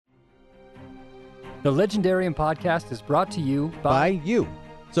The Legendarium Podcast is brought to you by you.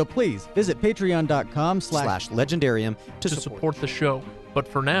 So please visit patreon.com/legendarium to support the show. But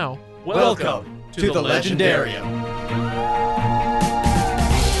for now, welcome to the Legendarium.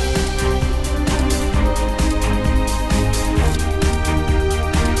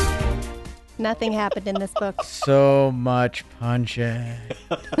 Nothing happened in this book. So much punching.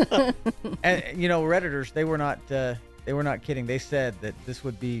 And Redditors, they were not kidding. They said that this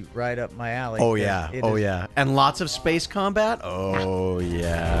would be right up my alley. Oh yeah. Yeah. And lots of space combat? Oh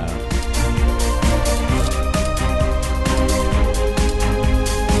yeah.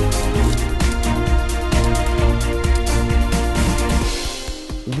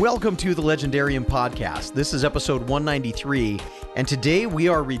 Welcome to the Legendarium Podcast. This is episode 193, and today we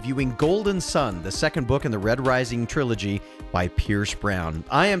are reviewing Golden Sun, the second book in the Red Rising trilogy by Pierce Brown.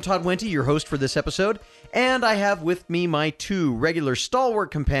 I am Todd Wente, your host for this episode, and I have with me my two regular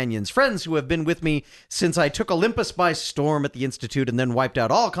stalwart companions, friends who have been with me since I took Olympus by storm at the Institute and then wiped out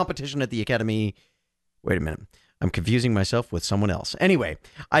all competition at the Academy. Wait a minute. I'm confusing myself with someone else. Anyway,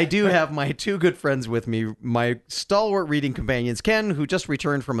 I do have my two good friends with me, my stalwart reading companions, Ken, who just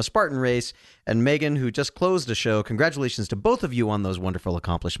returned from a Spartan race, and Megan, who just closed a show. Congratulations to both of you on those wonderful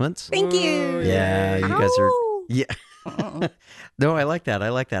accomplishments. Thank you. Yeah, you guys are... Yeah. No, I like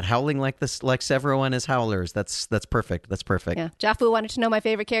that. Howling like this, like Severo and his howlers. That's perfect. That's perfect. Yeah. Jaffu wanted to know my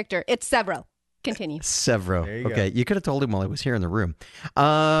favorite character. It's Severo. Continue. Severo. Okay, you could have told him while I was here in the room.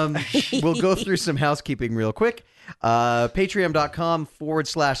 We'll go through some housekeeping real quick.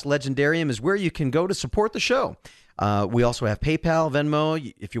 Patreon.com/legendarium is where you can go to support the show. We also have PayPal,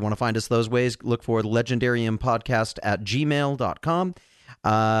 Venmo. If you want to find us those ways, look for the Legendarium Podcast at gmail.com.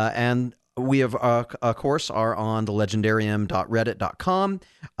 And we have, of course, are on the legendarium.reddit.com.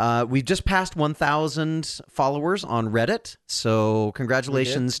 We've just passed 1,000 followers on Reddit, so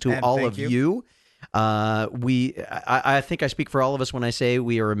congratulations to all of you. I think I speak for all of us when I say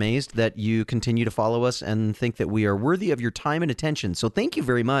we are amazed that you continue to follow us and think that we are worthy of your time and attention. So thank you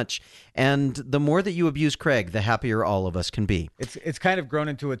very much. And the more that you abuse Craig, the happier all of us can be. It's kind of grown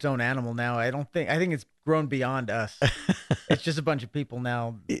into its own animal now. I think it's grown beyond us. It's just a bunch of people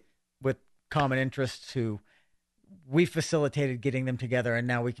now with common interests who we facilitated getting them together, and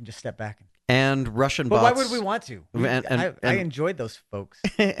now we can just step back. And Russian bots. But why would we want to? I enjoyed those folks.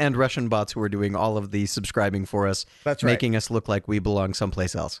 And Russian bots who are doing all of the subscribing for us. That's right. Making us look like we belong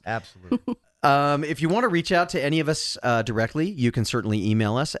someplace else. Absolutely. If you want to reach out to any of us directly, you can certainly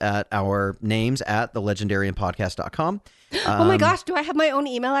email us at our names at thelegendariumpodcast.com. Oh my gosh, do I have my own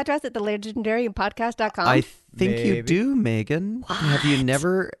email address at thelegendariumpodcast.com? I think you do, Megan. What? Have you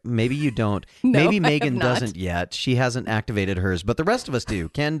never? Maybe you don't. No, maybe I Megan have not. doesn't yet. She hasn't activated hers, but the rest of us do.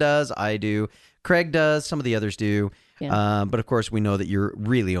 Ken does, I do, Craig does, some of the others do. Yeah. But of course, we know that you're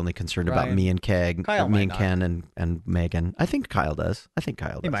really only concerned about me and Ken and Megan. I think Kyle does. He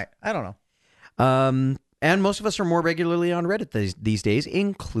might. I don't know. And most of us are more regularly on Reddit these days,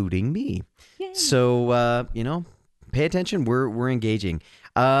 including me. Yay. So, pay attention. We're engaging.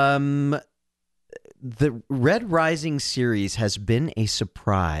 The Red Rising series has been a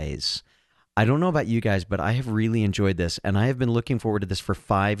surprise. I don't know about you guys, but I have really enjoyed this, and I have been looking forward to this for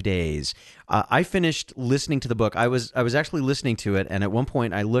 5 days. I finished listening to the book. I was actually listening to it, and at one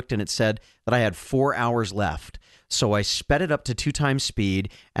point I looked and it said that I had 4 hours left. So I sped it up to 2 times speed,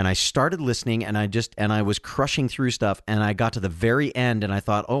 and I started listening, and I was crushing through stuff, and I got to the very end, and I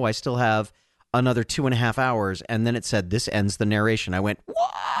thought, oh, I still have another 2.5 hours, and then it said, this ends the narration. I went,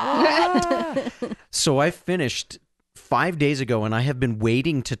 what? So I finished 5 days ago, and I have been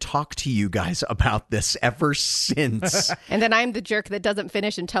waiting to talk to you guys about this ever since. And then I'm the jerk that doesn't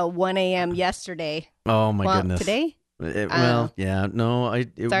finish until 1 a.m. yesterday. Oh, my goodness. Today? We're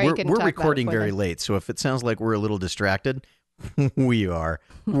recording very late, so if it sounds like we're a little distracted, we are.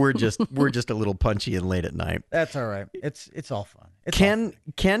 We're just a little punchy and late at night. That's all right. It's all fun. Ken,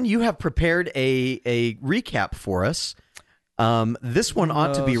 you have prepared a recap for us. This one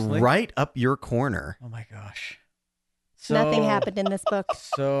ought to be right up your corner. Oh my gosh. Nothing happened in this book.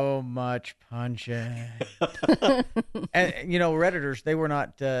 So much punching. And Redditors, they were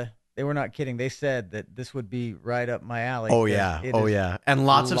not kidding. They said that this would be right up my alley. Oh yeah. And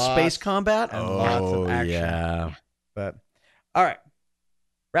lots of space combat. And lots of action. Yeah. But all right.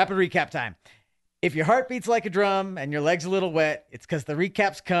 Rapid recap time. If your heart beats like a drum and your leg's a little wet, it's because the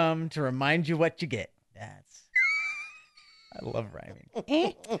recaps come to remind you what you get. I love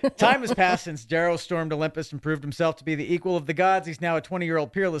rhyming. Time has passed since Darrow stormed Olympus and proved himself to be the equal of the gods. He's now a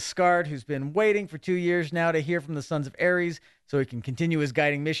 20-year-old peerless Skard who's been waiting for 2 years now to hear from the Sons of Ares so he can continue his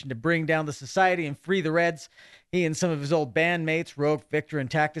guiding mission to bring down the society and free the Reds. He and some of his old bandmates, Rogue, Victor, and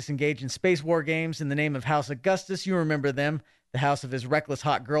Tactus, engage in space war games in the name of House Augustus. You remember them, the house of his reckless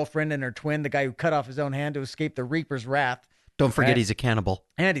hot girlfriend and her twin, the guy who cut off his own hand to escape the Reaper's wrath. Don't forget he's a cannibal.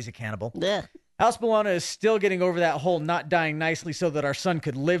 And he's a cannibal. Ugh. House Bologna is still getting over that whole not dying nicely so that our son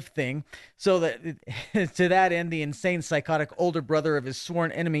could live thing. So that to that end, the insane psychotic older brother of his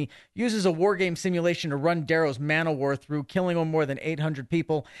sworn enemy uses a war game simulation to run Darrow's mana war through, killing more than 800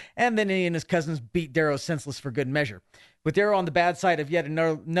 people. And then he and his cousins beat Darrow senseless for good measure. With Darrow on the bad side of yet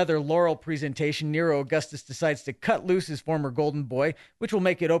another Laurel presentation, Nero Augustus decides to cut loose his former golden boy, which will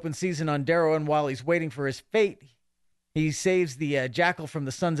make it open season on Darrow. And while he's waiting for his fate, he saves the jackal from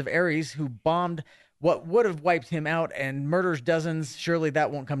the Sons of Ares, who bombed what would have wiped him out and murders dozens. Surely that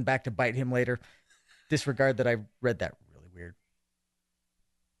won't come back to bite him later. Disregard that I read that really weird.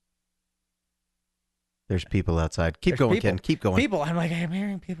 There's people outside. Keep There's going, people. Ken. Keep going. People. I'm like, I'm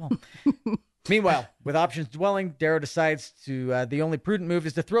hearing people. Meanwhile, with options dwelling, Darrow decides to the only prudent move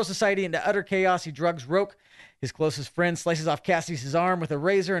is to throw society into utter chaos. He drugs Roke, his closest friend, slices off Cassius' arm with a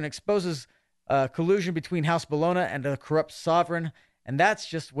razor and exposes collusion between House Bologna and a corrupt sovereign, and that's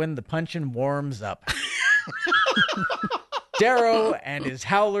just when the punchin' warms up. Darrow and his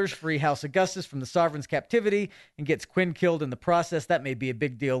howlers free House Augustus from the sovereign's captivity and gets Quinn killed in the process. That may be a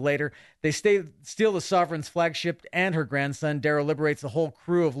big deal later. They steal the sovereign's flagship and her grandson. Darrow liberates the whole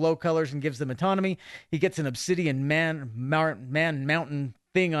crew of low colors and gives them autonomy. He gets an obsidian man mountain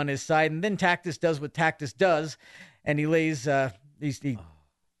thing on his side, and then Tactus does what Tactus does, and he lays he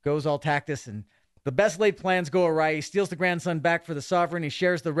goes all Tactus, and the best laid plans go awry. He steals the grandson back for the sovereign. He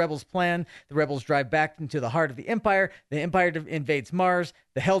shares the rebels' plan. The rebels drive back into the heart of the Empire. The Empire invades Mars.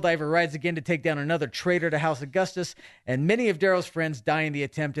 The Helldiver rides again to take down another traitor to House Augustus, and many of Darrow's friends die in the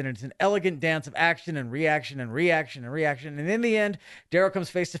attempt, and it's an elegant dance of action and reaction and reaction and reaction. And in the end, Darrow comes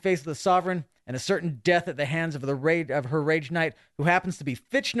face to face with the sovereign and a certain death at the hands of her Rage Knight, who happens to be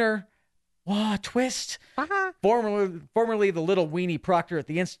Fitchner. Wow, twist. Uh-huh. Formerly the little weenie proctor at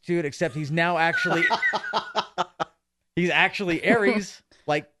the Institute, except he's now actually Ares,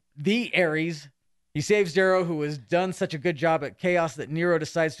 like the Ares. He saves Darrow, who has done such a good job at chaos that Nero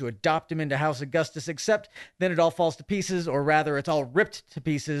decides to adopt him into House Augustus, except then it all falls to pieces, or rather it's all ripped to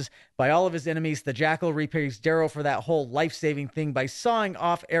pieces by all of his enemies. The Jackal repays Darrow for that whole life-saving thing by sawing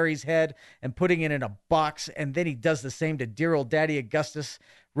off Ares' head and putting it in a box, and then he does the same to dear old Daddy Augustus.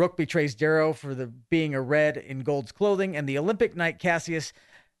 Rook betrays Darrow for being a red in gold's clothing, and the Olympic knight Cassius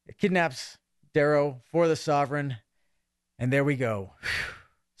kidnaps Darrow for the sovereign. And there we go.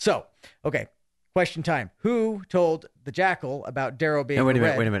 So, okay, question time. Who told the Jackal about Darrow being Wait a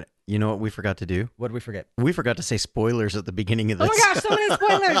red? minute. You know what we forgot to do? What did we forget? We forgot to say spoilers at the beginning of this. Oh my gosh, so many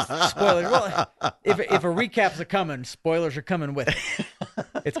spoilers. Spoilers. Well, if a recap's a coming, spoilers are coming with it.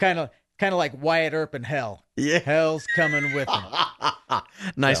 It's kind of like Wyatt Earp and Hell. Yeah. Hell's coming with him.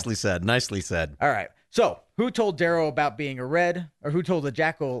 Nicely said. Nicely said. All right. So, who told Darrow about being a red? Or who told the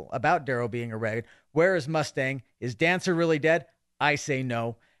Jackal about Darrow being a red? Where is Mustang? Is Dancer really dead? I say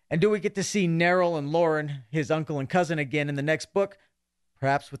no. And do we get to see Neril and Lauren, his uncle and cousin, again in the next book?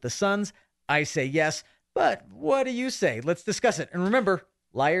 Perhaps with the sons? I say yes. But what do you say? Let's discuss it. And remember,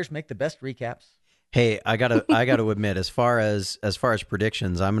 liars make the best recaps. Hey, I gotta admit, as far as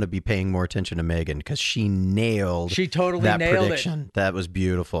predictions, I'm gonna be paying more attention to Megan because she nailed. She totally that nailed prediction. it. That was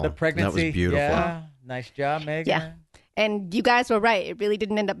beautiful. The pregnancy. That was beautiful. Yeah. Nice job, Megan. Yeah. And you guys were right. It really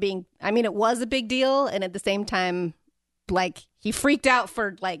didn't end up being, I mean, it was a big deal. And at the same time, like, he freaked out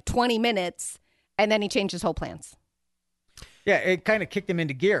for like 20 minutes and then he changed his whole plans. Yeah, it kind of kicked him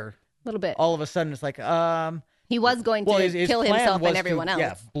into gear. A little bit. All of a sudden, it's like, He was going to his kill plan himself was and everyone to, else.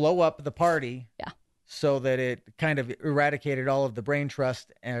 Yeah, blow up the party. Yeah. So that it kind of eradicated all of the brain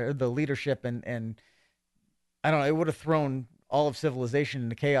trust and the leadership, and I don't know, it would have thrown all of civilization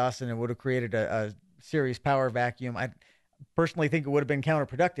into chaos, and it would have created a serious power vacuum. I personally think it would have been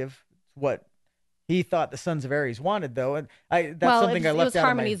counterproductive. What he thought the Sons of Ares wanted, though, and something I left out. It was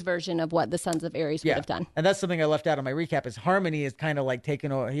Harmony's version of what the Sons of Ares would have done. And that's something I left out of my recap. Is Harmony is kind of like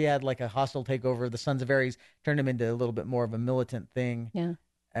taking over. He had like a hostile takeover of the Sons of Ares, turned him into a little bit more of a militant thing. Yeah.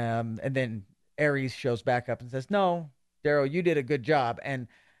 And then Ares shows back up and says, "No, Darrow, you did a good job." And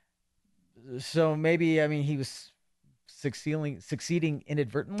so maybe, I mean, he was succeeding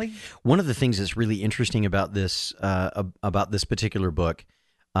inadvertently. One of the things that's really interesting about this particular book,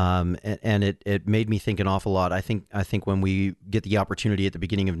 And it made me think an awful lot. I think when we get the opportunity at the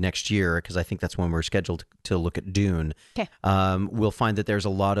beginning of next year, because I think that's when we're scheduled to look at Dune, Okay. we'll find that there's a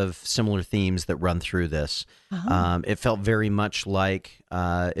lot of similar themes that run through this. It felt very much like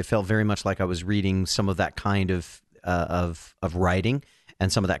I was reading some of that kind of writing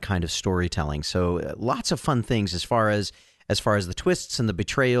and some of that kind of storytelling. So lots of fun things as far as the twists and the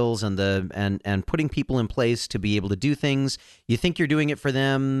betrayals and putting people in place to be able to do things. You think you're doing it for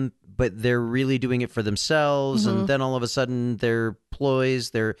them, but they're really doing it for themselves. And then all of a sudden they're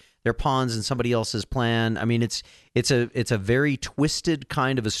ploys, they're pawns in somebody else's plan. I mean, it's a very twisted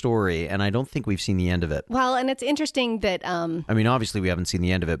kind of a story, and I don't think we've seen the end of it. Well, and it's interesting that I mean, obviously we haven't seen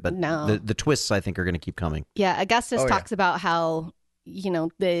the end of it, but No. the twists I think are going to keep coming. Augustus Oh, yeah. talks about how,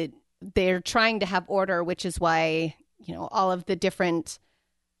 they're trying to have order, which is why, all of the different,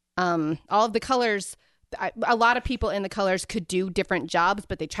 all of the colors, a lot of people in the colors could do different jobs,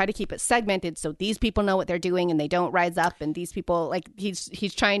 but they try to keep it segmented so these people know what they're doing and they don't rise up, and these people, like, he's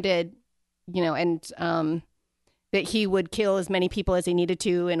trying to, that he would kill as many people as he needed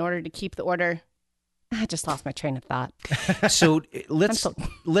to in order to keep the order. I just lost my train of thought. So let's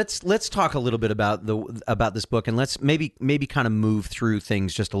talk a little bit about this book, and let's maybe kind of move through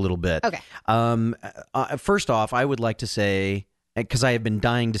things just a little bit. Okay. First off, I would like to say, because I have been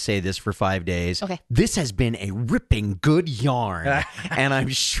dying to say this for 5 days, Okay. this has been a ripping good yarn, and I'm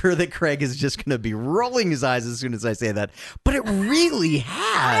sure that Craig is just going to be rolling his eyes as soon as I say that, but it really has.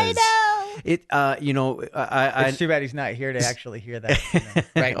 I know. It, It's too bad he's not here to actually hear that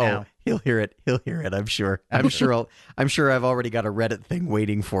right now. Oh, he'll hear it. I'm sure. I'm sure I've already got a Reddit thing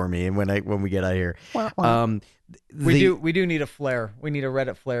waiting for me, and when we get out here, Wah, wah. We do need a flare. We need a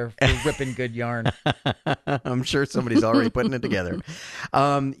Reddit flare for ripping good yarn. I'm sure somebody's already putting it together.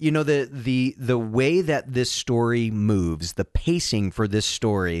 The way that this story moves, the pacing for this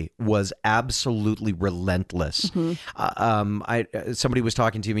story was absolutely relentless. Somebody was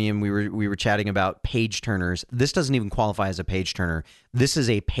talking to me, and we were chatting about page turners. This doesn't even qualify as a page turner. This is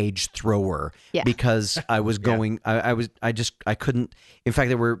a page thrower. Yeah. Because I was going, I couldn't. In fact,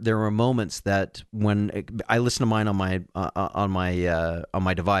 there were moments that when I listen to mine on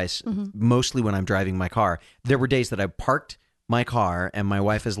my device, mostly when I'm driving my car. There were days that I parked my car and my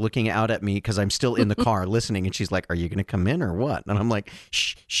wife is looking out at me because I'm still in the car listening, and she's like, "Are you going to come in or what?" And I'm like,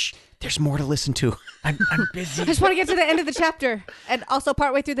 "Shh, there's more to listen to." I'm busy. I just want to get to the end of the chapter and also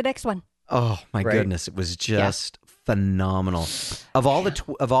partway through the next one. Oh my Right. goodness, it was just phenomenal. Of all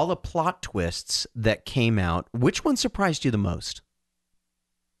the plot twists that came out, which one surprised you the most?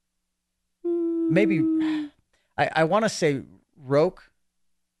 Maybe I want to say Roke,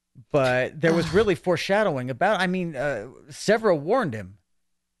 but there was really foreshadowing about. I mean, Severo warned him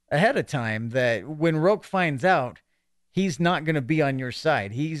ahead of time that when Roke finds out, he's not going to be on your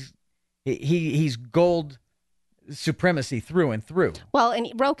side. He's gold supremacy through and through. Well, and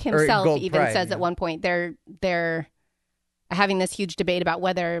Roke himself Gold even Pride, says yeah. at one point they're having this huge debate about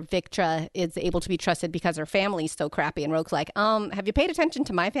whether Victra is able to be trusted because her family's so crappy. And Roke's like, have you paid attention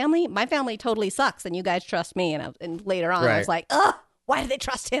to my family? My family totally sucks, and you guys trust me. And later on, I was like, why do they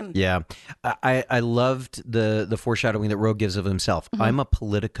trust him? Yeah, I loved the foreshadowing that Rogue gives of himself. I'm a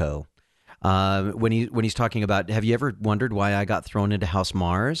politico. When he's talking about, have you ever wondered why I got thrown into House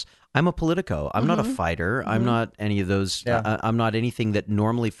Mars? I'm a politico. I'm not a fighter. I'm not any of those. Yeah. I'm not anything that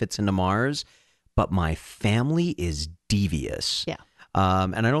normally fits into Mars. But my family is devious. Yeah.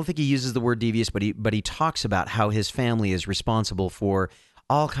 And I don't think he uses the word devious, but he talks about how his family is responsible for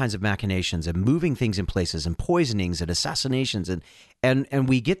all kinds of machinations and moving things in places and poisonings and assassinations, and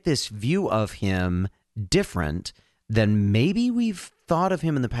we get this view of him different than maybe we've thought of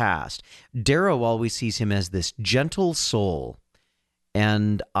him in the past. Darrow always sees him as this gentle soul,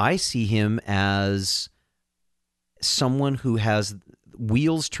 and I see him as someone who has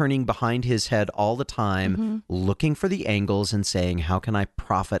wheels turning behind his head all the time, looking for the angles and saying, how can I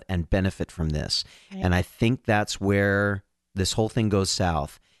profit and benefit from this? Right. And I think that's where this whole thing goes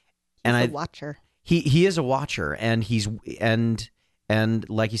south. He's And a watcher. he is a watcher, and and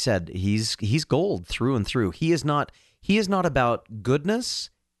like you said, he's gold through and through. He is not about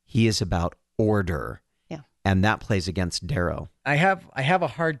goodness, he is about order. Yeah. And that plays against Darrow. I have a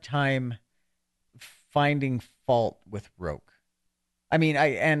hard time finding fault with Roke. I mean,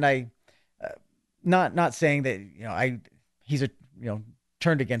 not saying that he's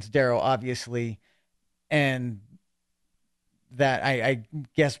turned against Darrow, obviously, and that I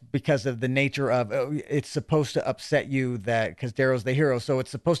guess because of the nature of it's supposed to upset you that because Darrow's the hero, so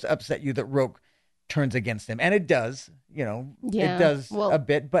it's supposed to upset you that Roke turns against him, and it does, Yeah. it does Well, a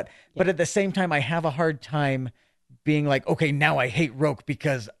bit, but at the same time, I have a hard time being like, okay, now I hate Roke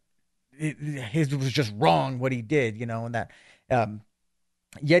because it was just wrong what he did, and that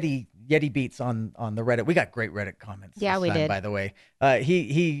Yeti Beats on the Reddit. We got great Reddit comments. Yeah, this we time, did. By the way, he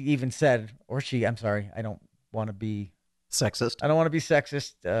even said, or she, I'm sorry, I don't want to be Sexist. I don't want to be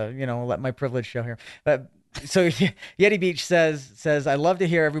sexist. Let my privilege show here. So Yeti Beach says I love to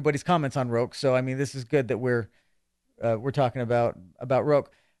hear everybody's comments on Roke. So I mean, this is good that we're talking about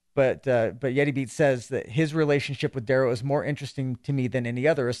Roke. But Yeti Beach says that his relationship with Darrow is more interesting to me than any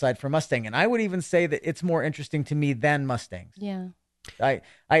other aside from Mustang, and I would even say that it's more interesting to me than Mustangs. Yeah. I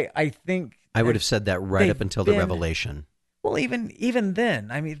think I would have said that right up until the revelation. Well, even then,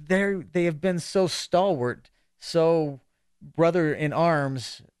 I mean, they have been so stalwart, so brother in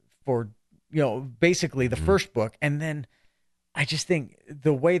arms for basically the first book, and then I just think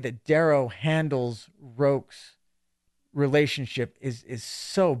the way that Darrow handles Roke's relationship is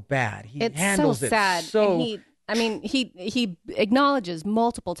so bad. He handles so sad. it so. And he acknowledges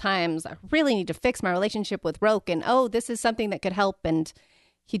multiple times, I really need to fix my relationship with Roke, and this is something that could help. And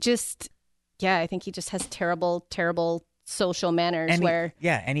he just, I think he just has terrible, terrible social manners and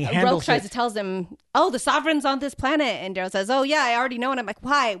he handles Roke tries to tell him, the sovereign's on this planet, and Darrow says, yeah, I already know. And I'm like,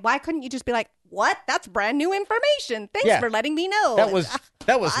 why couldn't you just be like, what? That's brand new information. Thanks for letting me know. That was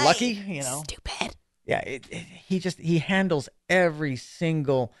lucky, Stupid. Yeah, he handles every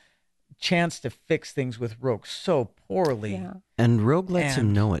single chance to fix things with Roke so poorly. Yeah. And Rogue lets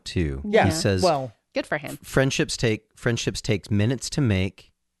him know it too. Yeah. He says, well, good for him. Friendships take minutes to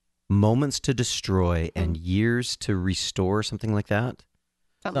make, moments to destroy, and years to restore, something like that.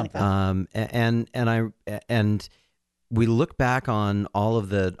 Something like that. And we look back on all of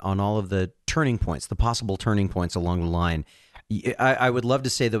the turning points, the possible turning points along the line. I would love to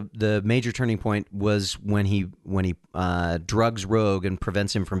say the major turning point was when he drugs Rogue and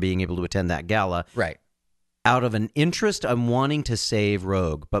prevents him from being able to attend that gala. Right. Out of an interest of wanting to save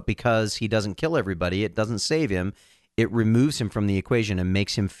Rogue, but because he doesn't kill everybody, it doesn't save him. It removes him from the equation and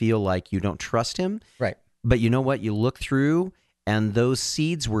makes him feel like you don't trust him. Right. But you know what? You look through, and those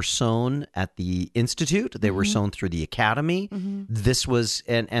seeds were sown at the Institute. They were sown through the Academy. Mm-hmm. This was,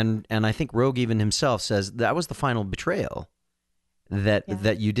 and I think Rogue even himself says that was the final betrayal.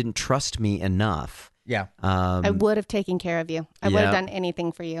 That you didn't trust me enough. Yeah. I would have taken care of you. I would have done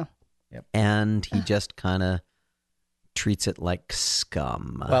anything for you. Yep. And he just kind of treats it like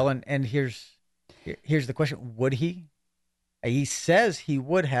scum. Well, and here's the question: would he? He says he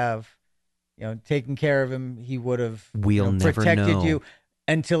would have, taken care of him. He would have never protected know. you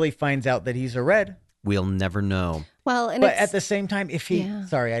until he finds out that he's a Red. We'll never know. Well, but at the same time, if he,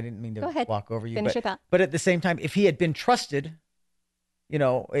 sorry, I didn't mean Go to ahead. walk over you. Finish your thought. But at the same time, if he had been trusted,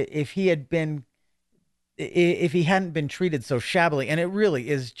 if he hadn't been treated so shabbily, and it really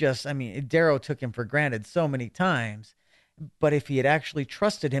is just, I mean, Darrow took him for granted so many times, but if he had actually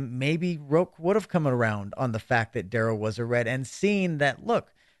trusted him, maybe Roke would have come around on the fact that Darrow was a Red and seen that,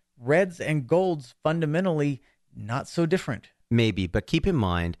 look, Reds and Golds fundamentally not so different. Maybe, but keep in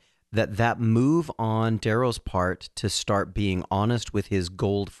mind that move on Darrow's part to start being honest with his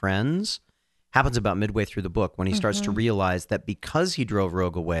Gold friends happens about midway through the book when he starts to realize that because he drove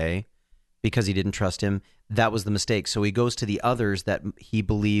Rogue away, because he didn't trust him, that was the mistake. So he goes to the others that he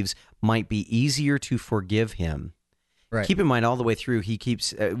believes might be easier to forgive him. Right. Keep in mind, all the way through, he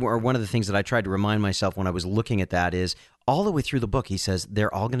keeps, or one of the things that I tried to remind myself when I was looking at that is, all the way through the book, he says,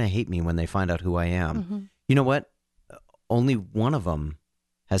 they're all going to hate me when they find out who I am. Mm-hmm. You know what? Only one of them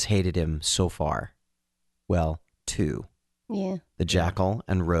has hated him so far. Well, two. Yeah. The Jackal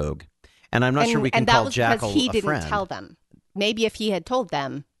and Rogue. And I'm not sure we can call Jackal a friend. And that was because he didn't tell them. Maybe if he had told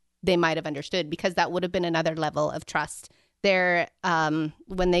them, they might have understood, because that would have been another level of trust. They're,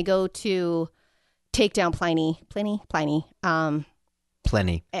 when they go to take down Pliny.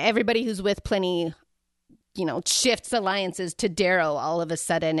 Everybody who's with Pliny, shifts alliances to Darrow all of a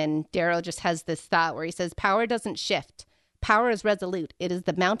sudden. And Darrow just has this thought where he says, power doesn't shift. Power is resolute. It is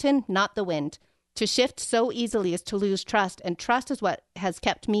the mountain, not the wind. To shift so easily is to lose trust, and trust is what has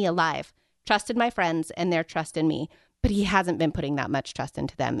kept me alive. Trusted my friends and their trust in me. But he hasn't been putting that much trust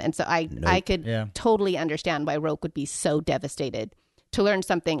into them. And so I could totally understand why Roke would be so devastated to learn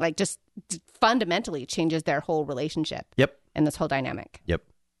something like just fundamentally changes their whole relationship. Yep. And this whole dynamic. Yep.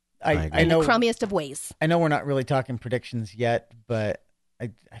 I know, in the crummiest of ways. I know we're not really talking predictions yet, but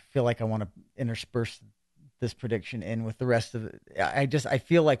I feel like I want to intersperse this prediction in with the rest of it. I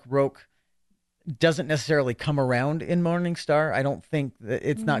feel like Roke doesn't necessarily come around in Morningstar. I don't think that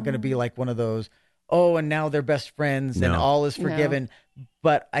it's not going to be like one of those, and now they're best friends and all is forgiven. No.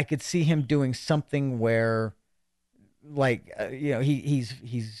 But I could see him doing something where, like,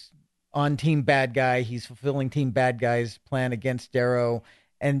 he's on Team Bad Guy. He's fulfilling Team Bad Guy's plan against Darrow.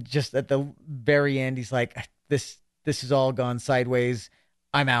 And just at the very end, he's like, this has all gone sideways.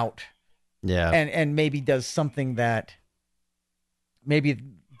 I'm out. Yeah. And maybe does something that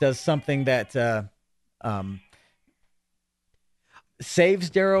saves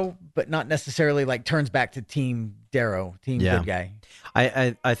Darrow, but not necessarily like turns back to Team Darrow, Good Guy.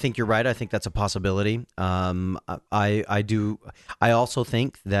 I think you're right. I think that's a possibility. I also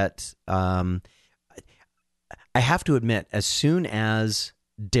think that I have to admit, as soon as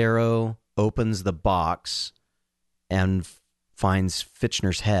Darrow opens the box and finds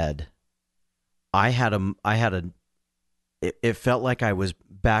Fitchner's head, it felt like I was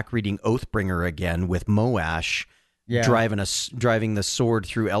back reading Oathbringer again with Moash. Yeah. Driving the sword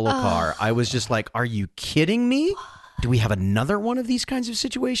through Elokar. I was just like, are you kidding me? Do we have another one of these kinds of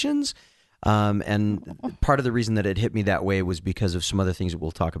situations? And part of the reason that it hit me that way was because of some other things that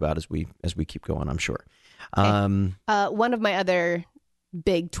we'll talk about as we keep going, I'm sure. One of my other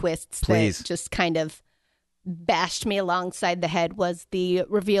big twists Please. that just kind of bashed me alongside the head was the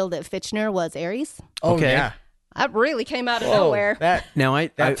reveal that Fitchner was Ares. Oh, Okay. yeah. That really came out of nowhere. Now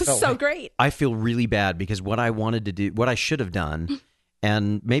It was so great. I feel really bad because what I wanted to do, what I should have done,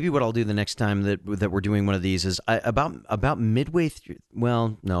 and maybe what I'll do the next time that we're doing one of these is about midway through.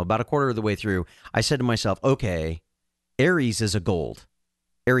 Well, no, about a quarter of the way through, I said to myself, okay, Ares is a gold.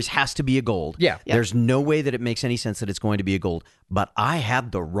 Ares has to be a gold. Yeah. There's no way that it makes any sense that it's going to be a gold. But I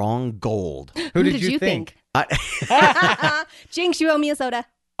had the wrong gold. Who did you think? Jinx, you owe me a soda.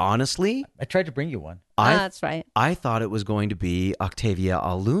 Honestly, I tried to bring you one. That's right. I thought it was going to be Octavia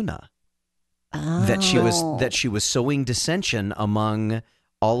Aluna. That she was sowing dissension among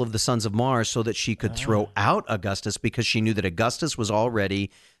all of the sons of Mars so that she could throw out Augustus because she knew that Augustus was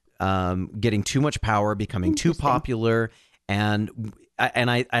already getting too much power, becoming too popular, and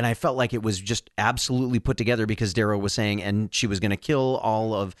I felt like it was just absolutely put together because Darrow was saying, and she was going to kill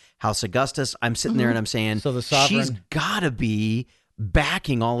all of House Augustus. I'm sitting there and I'm saying, So the sovereign- she's got to be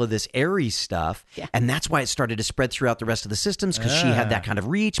backing all of this Ares stuff, and that's why it started to spread throughout the rest of the systems because she had that kind of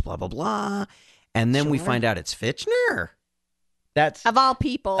reach, blah blah blah. And then we find out it's Fitchner. That's Of all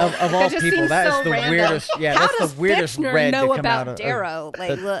people. Of all That just people, seems that is so the random. weirdest. Yeah, How that's does the weirdest Fitchner red know to come out about of Darrow?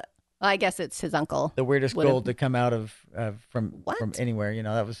 Like, look, I guess it's his uncle. the weirdest Would've- gold to come out of from What? anywhere. You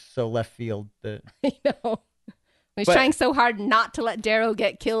know, that was so left field. That, I know. He's But- trying so hard not to let Darrow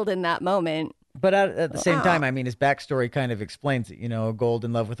get killed in that moment. but at the same time, I mean, his backstory kind of explains it. You know, a gold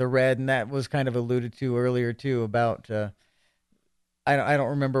in love with a red, and that was kind of alluded to earlier too about. I don't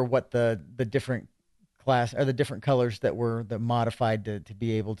remember what the different class or the different colors that were modified to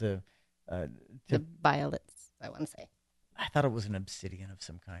be able to. The violets, I want to say. I thought it was an obsidian of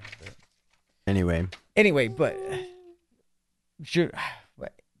some kind. But Anyway, but sure,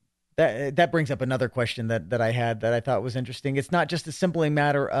 that brings up another question that I had that I thought was interesting. It's not just a simply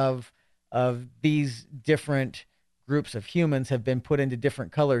matter of these different groups of humans have been put into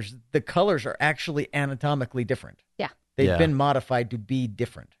different colors. The colors are actually anatomically different. Yeah. They've been modified to be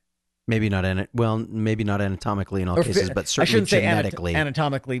different. maybe not anatomically in all Or cases, but I certainly shouldn't say genetically.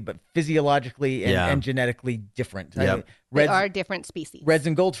 anatomically, but physiologically and genetically different. I Yep. mean, They are different species. reds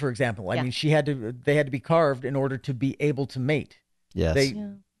and golds, for example. I Yeah. mean, they had to be carved in order to be able to mate. Yes.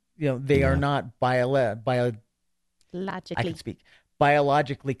 They are not I Logically. can speak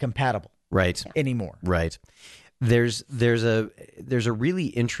biologically compatible Right. anymore. Right. There's a really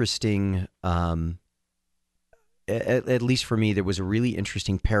interesting at least for me there was a really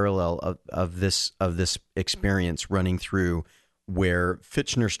interesting parallel of this experience running through where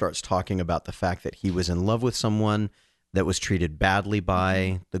Fitchner starts talking about the fact that he was in love with someone that was treated badly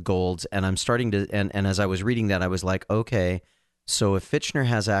by the Golds, and I'm starting to and as I was reading that I was like, okay, so if Fitchner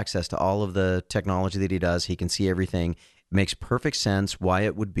has access to all of the technology that he does, he can see everything. It makes perfect sense why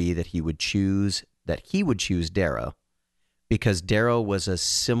it would be that he would choose Darrow, because Darrow was as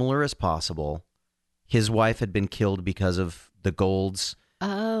similar as possible. His wife had been killed because of the Golds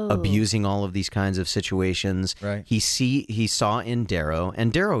abusing all of these kinds of situations. Right. He saw in Darrow,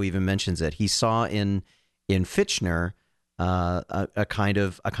 and Darrow even mentions it. He saw in Fitchner a kind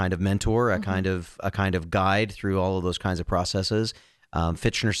of mentor, a kind of guide through all of those kinds of processes.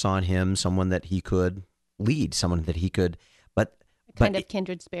 Fitchner saw in him someone that he could lead, someone that he could, Kind of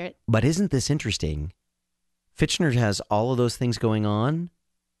kindred spirit. But isn't this interesting? Fitchner has all of those things going on,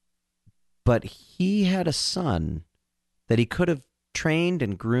 but he had a son that he could have trained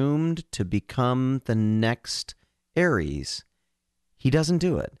and groomed to become the next Ares. He doesn't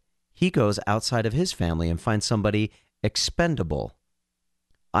do it. He goes outside of his family and finds somebody expendable.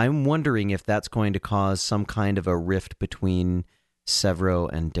 I'm wondering if that's going to cause some kind of a rift between Severo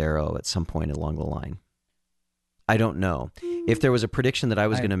and Darrow at some point along the line. I don't know. If there was a prediction that I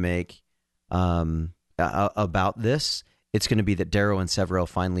was going to make about this, it's going to be that Darrow and Severo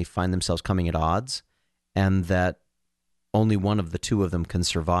finally find themselves coming at odds, and that only one of the two of them can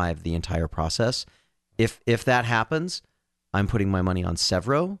survive the entire process. If that happens, I'm putting my money on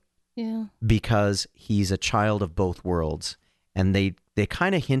Severo. Yeah. Because he's a child of both worlds. And they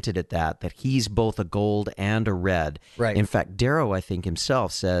kind of hinted at that he's both a gold and a red. Right. In fact, Darrow, I think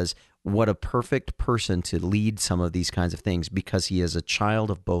himself says, what a perfect person to lead some of these kinds of things, because he is a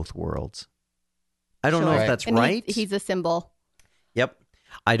child of both worlds. I don't know if that's and right. He's a symbol. Yep.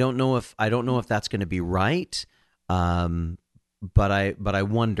 I don't know if that's going to be right. But I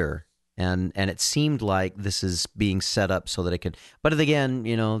wonder. And it seemed like this is being set up so that it could. But again,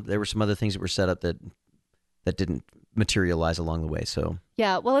 there were some other things that were set up that didn't materialize along the way. So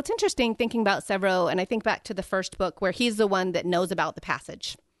yeah, well, it's interesting thinking about Severo, and I think back to the first book where he's the one that knows about the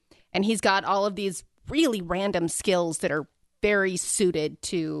passage, and he's got all of these really random skills that are very suited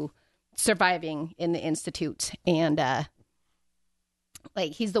to surviving in the Institute, and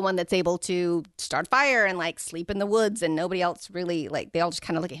like he's the one that's able to start fire and like sleep in the woods, and nobody else really, like, they all just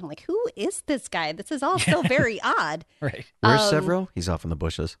kind of look at him like, who is this guy? This is all so very odd. Right. Where's Severo? He's off in the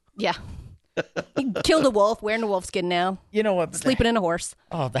bushes. Yeah. He killed a wolf, wearing a wolf skin now. You know what? Sleeping in a horse.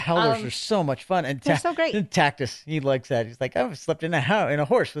 Oh, the Howlers are so much fun. And they're so great. And Tactus, he likes that. He's like, I've slept in a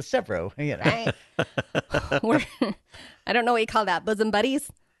horse with Severo. Right. I don't know what you call that. Bosom buddies?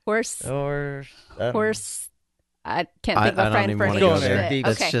 Horse? Horse. I can't think of a friend for go there. Okay.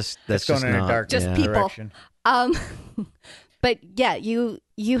 That's going just in a not, dark just people. direction. But yeah, you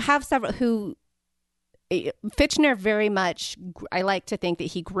have several who Fitchner very much, I like to think that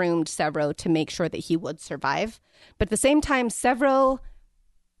he groomed Severo to make sure that he would survive. But at the same time, Severo,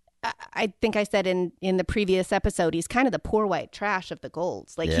 I think I said in the previous episode, he's kind of the poor white trash of the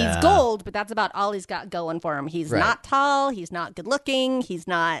golds. Like, he's gold, but that's about all he's got going for him. He's not tall. He's not good looking. He's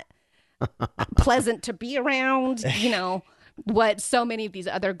not pleasant to be around, what so many of these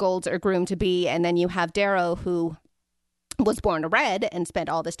other golds are groomed to be. And then you have Darrow, who was born a red and spent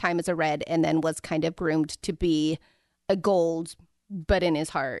all this time as a red, and then was kind of groomed to be a gold, but in his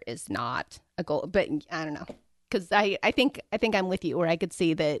heart is not a gold. But I don't know, because I think I'm with you, where I could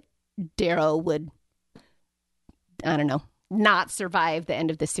see that Darrow would, I don't know, not survive the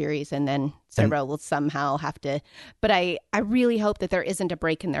end of the series, and then Severo will somehow have to. But I really hope that there isn't a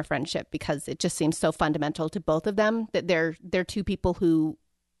break in their friendship, because it just seems so fundamental to both of them that they're two people who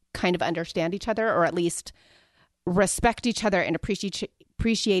kind of understand each other, or at least respect each other and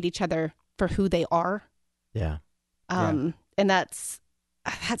appreciate each other for who they are. Yeah. And that's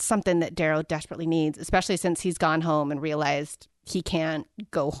something that Darrow desperately needs, especially since he's gone home and realized he can't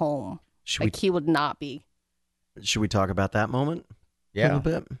go home. He would not be. Should we talk about that moment? Yeah. A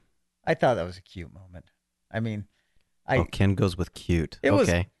little bit? I thought that was a cute moment. I mean, Ken goes with cute. It was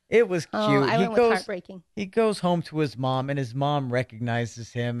cute. I went with heartbreaking. He goes home to his mom, and his mom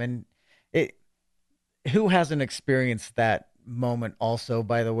recognizes him, and who hasn't experienced that moment also,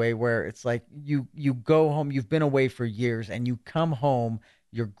 by the way, where it's like you go home, you've been away for years, and you come home,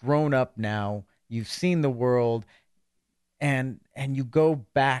 you're grown up now, you've seen the world, and you go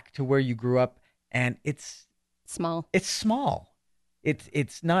back to where you grew up, and it's small. It's small.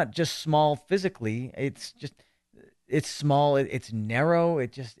 It's not just small physically. It's small. It's narrow.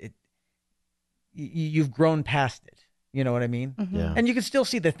 You've grown past it. You know what I mean? Mm-hmm. Yeah. And you can still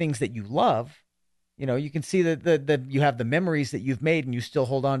see the things that you love. You can see that you have the memories that you've made, and you still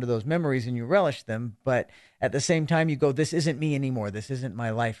hold on to those memories and you relish them. But at the same time, you go, this isn't me anymore. This isn't my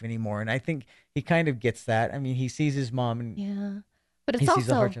life anymore. And I think he kind of gets that. I mean, he sees his mom, and but it's he also, sees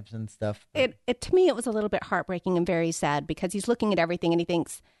the hardships and stuff. It to me, it was a little bit heartbreaking and very sad, because he's looking at everything and he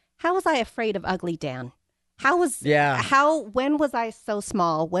thinks, how was I afraid of Ugly Dan? When was I so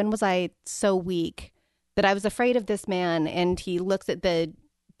small? When was I so weak that I was afraid of this man? And he looks at the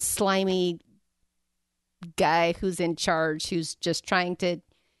slimy guy who's in charge, who's just trying to,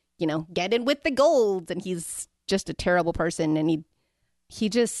 get in with the golds, and he's just a terrible person, and he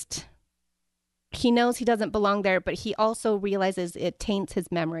knows he doesn't belong there, but he also realizes it taints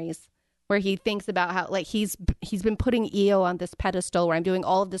his memories, where he thinks about how, like, he's been putting Io on this pedestal where I'm doing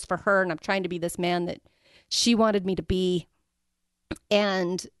all of this for her, and I'm trying to be this man that she wanted me to be,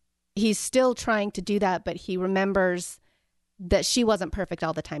 and he's still trying to do that, but he remembers that she wasn't perfect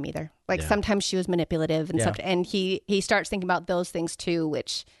all the time either. Like, sometimes she was manipulative and stuff. And he starts thinking about those things too,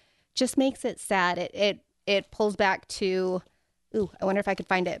 which just makes it sad. It pulls back to, I wonder if I could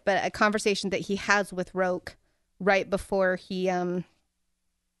find it, but a conversation that he has with Roke right before he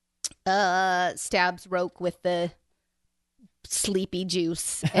stabs Roke with the sleepy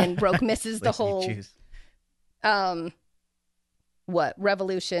juice, and Roke misses the whole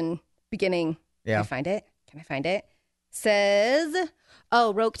revolution beginning. Yeah. Can I find it? Says,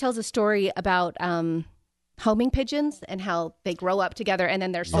 Roke tells a story about homing pigeons and how they grow up together and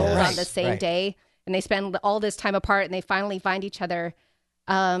then they're sold on the same day, and they spend all this time apart and they finally find each other.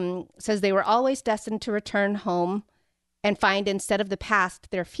 Says they were always destined to return home and find, instead of the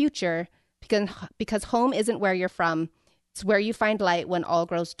past, their future, because home isn't where you're from. It's where you find light when all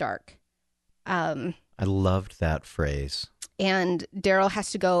grows dark. I loved that phrase. And Daryl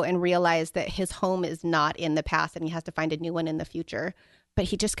has to go and realize that his home is not in the past and he has to find a new one in the future. But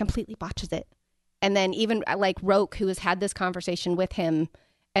he just completely botches it. And then even like Roke, who has had this conversation with him,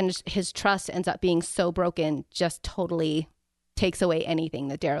 and his trust ends up being so broken, just totally takes away anything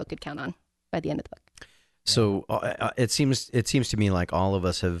that Daryl could count on by the end of the book. So it seems to me like all of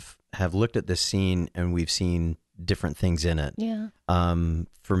us have looked at this scene and we've seen different things in it. Yeah.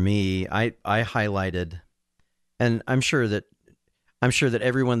 For me, I highlighted, and I'm sure that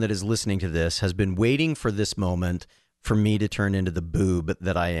everyone that is listening to this has been waiting for this moment for me to turn into the boob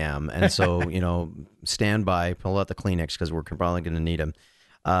that I am. And so, stand by, pull out the Kleenex because we're probably going to need them.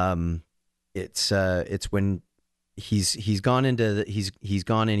 It's when he's gone in,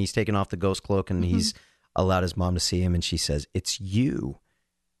 he's taken off the ghost cloak and he's allowed his mom to see him. And she says, "It's you."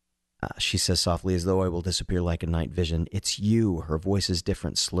 She says softly, as though I will disappear like a night vision. "It's you." Her voice is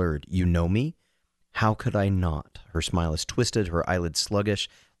different, slurred. "You know me?" "How could I not?" Her smile is twisted, her eyelids sluggish.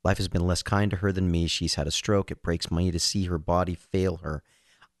 Life has been less kind to her than me. She's had a stroke. It breaks me to see her body fail her.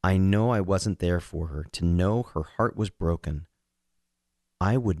 I know I wasn't there for her, to know her heart was broken.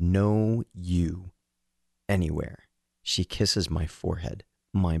 I would know you anywhere. She kisses my forehead.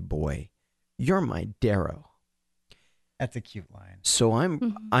 "My boy, you're my Darrow." That's a cute line. So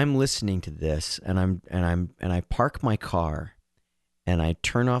I'm listening to this and I park my car and I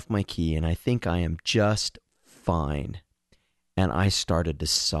turn off my key and I think I am just fine. And I started to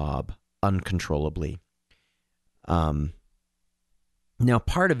sob uncontrollably. Now,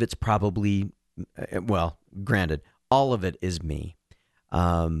 part of it's probably, well, granted, all of it is me.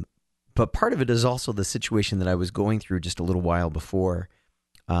 But part of it is also the situation that I was going through just a little while before.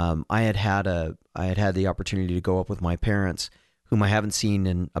 I had had the opportunity to go up with my parents, whom I haven't seen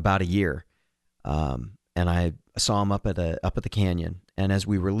in about a year. And I saw them up at the canyon. And as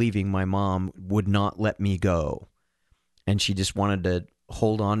we were leaving, my mom would not let me go. And she just wanted to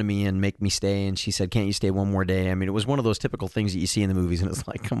hold on to me and make me stay. And she said, "Can't you stay one more day?" I mean, it was one of those typical things that you see in the movies. And it's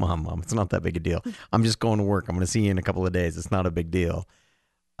like, come on, Mom, it's not that big a deal. I'm just going to work. I'm going to see you in a couple of days. It's not a big deal.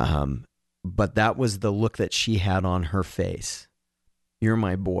 But that was the look that she had on her face. "You're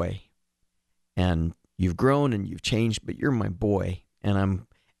my boy. And you've grown and you've changed, but you're my boy." And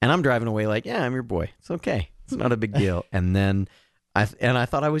I'm driving away like, "Yeah, I'm your boy. It's okay. It's not a big deal." And then I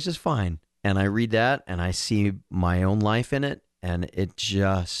thought I was just fine. And I read that and I see my own life in it, and it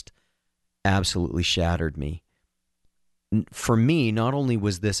just absolutely shattered me. For me, not only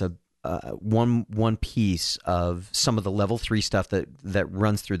was this a one piece of some of the level 3 stuff that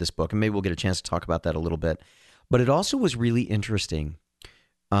runs through this book, and maybe we'll get a chance to talk about that a little bit, but it also was really interesting.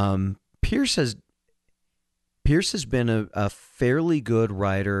 Pierce has been a fairly good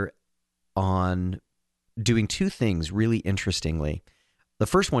writer on doing two things really interestingly. The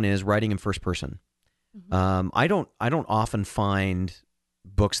first one is writing in first person. I don't often find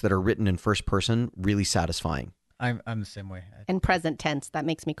books that are written in first person really satisfying. I'm the same way. And present tense, that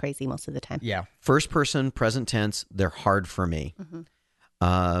makes me crazy most of the time. Yeah. First person, present tense, they're hard for me.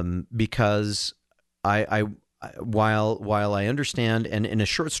 Because while I understand, and in a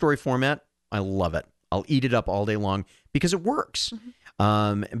short story format, I love it. I'll eat it up all day long because it works.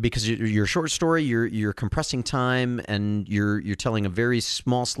 Because your short story, you're compressing time and you're telling a very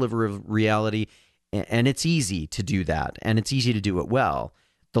small sliver of reality, and it's easy to do that, and it's easy to do it well.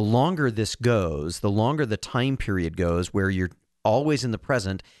 The longer this goes, the longer the time period goes where you're always in the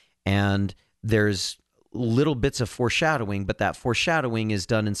present, and there's little bits of foreshadowing, but that foreshadowing is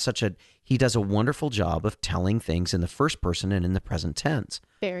done in he does a wonderful job of telling things in the first person and in the present tense.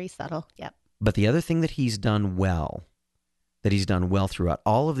 Very subtle, yep. But the other thing that he's done well throughout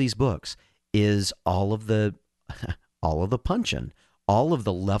all of these books is all of the punch-in, all of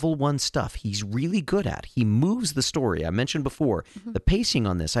the level 1 stuff he's really good at. He moves the story. I mentioned before, the pacing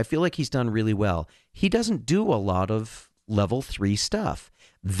on this, I feel like he's done really well. He doesn't do a lot of level 3 stuff.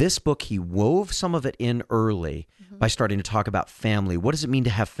 This book, he wove some of it in early by starting to talk about family. What does it mean to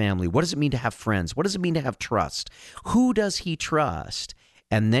have family? What does it mean to have friends? What does it mean to have trust? Who does he trust?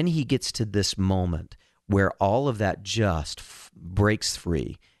 And then he gets to this moment where all of that just breaks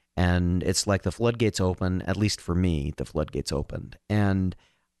free And it's like the floodgates open, at least for me, the floodgates opened. And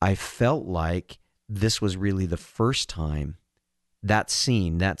I felt like this was really the first time, that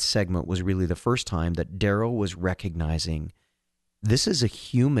scene, that segment was really the first time that Darrow was recognizing this is a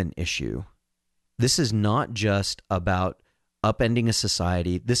human issue. This is not just about upending a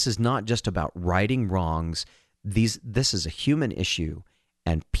society. This is not just about righting wrongs. This is a human issue,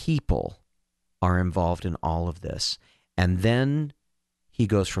 and people are involved in all of this. And then he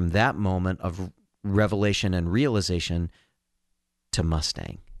goes from that moment of revelation and realization to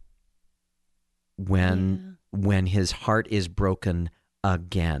Mustang. When his heart is broken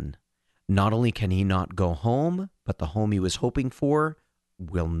again, not only can he not go home, but the home he was hoping for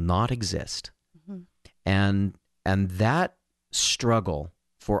will not exist. Mm-hmm. And that struggle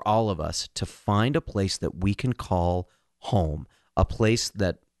for all of us to find a place that we can call home, a place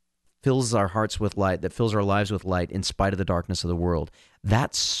that fills our hearts with light, that fills our lives with light in spite of the darkness of the world.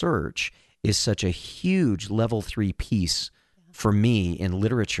 That search is such a huge level 3 piece for me in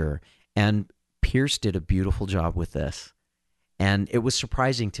literature. And Pierce did a beautiful job with this. And it was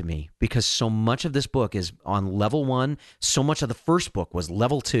surprising to me because so much of this book is on level 1. So much of the first book was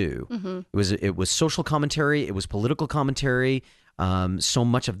level 2. Mm-hmm. It was social commentary. It was political commentary. So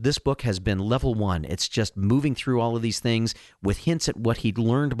much of this book has been level 1. It's just moving through all of these things with hints at what he'd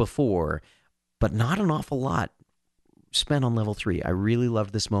learned before, but not an awful lot spent on level 3. I really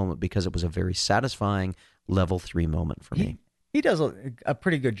loved this moment because it was a very satisfying level 3 moment for me. He does a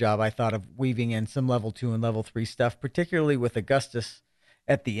pretty good job, I thought, of weaving in some level 2 and level 3 stuff, particularly with Augustus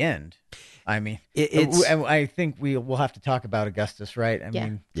at the end. I mean, I think we'll have to talk about Augustus, right?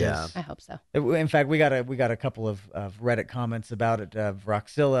 I hope so. In fact, we got a couple of Reddit comments about it.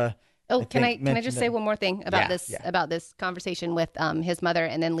 Roxilla. Oh, can I just say one more thing about this conversation with his mother,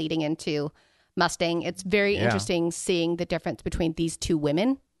 and then leading into Mustang? It's very interesting seeing the difference between these two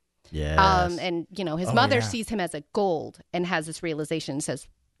women. Yes. And his mother sees him as a gold and has this realization, says,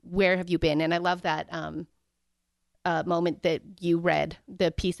 "Where have you been?" And I love that moment that you read,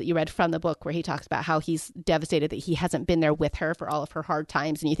 the piece that you read from the book where he talks about how he's devastated that he hasn't been there with her for all of her hard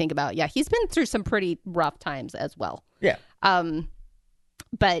times. And you think about, he's been through some pretty rough times as well. Yeah.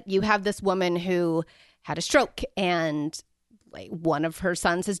 But you have this woman who had a stroke, and like one of her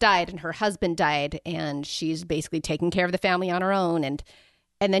sons has died and her husband died, and she's basically taking care of the family on her own.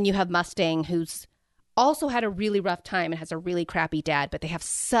 And then you have Mustang, who's also had a really rough time and has a really crappy dad, but they have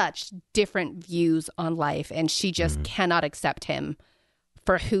such different views on life, and she just cannot accept him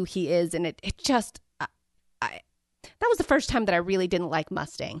for who he is. And it just, that was the first time that I really didn't like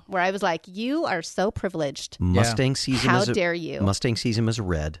Mustang, where I was like, you are so privileged. Mustang sees him How dare you? Mustang sees him as a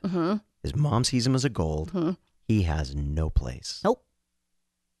red. Mm-hmm. His mom sees him as a gold. Mm-hmm. He has no place. Nope.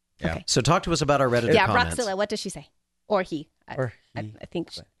 Yeah. Okay. So talk to us about our Reddit comments. Roxilla, what does she say? Or he. I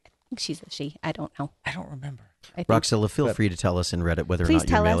think she's a she. I don't know. I don't remember. Roxilla, feel free to tell us in Reddit whether or Please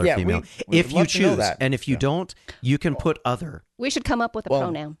not you're male or female. If you choose, and if you don't, you can put other. We should come up with a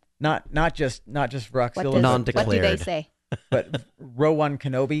pronoun. Not just Roxilla. Non-declared. What do they say? But Rowan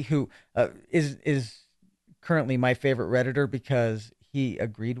Kenobi, who is currently my favorite Redditor because he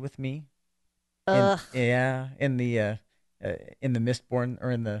agreed with me. In the Mistborn,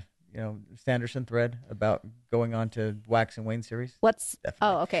 or in the Sanderson thread about going on to Wax and Wayne series.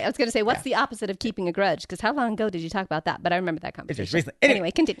 Okay. I was going to say, what's the opposite of keeping a grudge? Because how long ago did you talk about that? But I remember that conversation.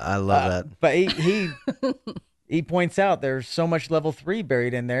 Anyway, continue. I love that. But he points out there's so much level 3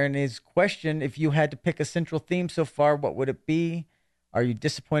 buried in there, and his question: if you had to pick a central theme so far, what would it be? Are you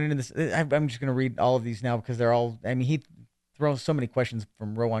disappointed in this? I'm just going to read all of these now because they're all. I mean, he throws so many questions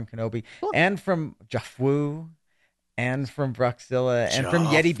from Rowan Kenobi and from Jafu. And from Roxilla and from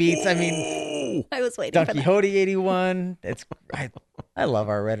Yeti Beats. I mean, I was waiting Don for that. Quixote 81. I love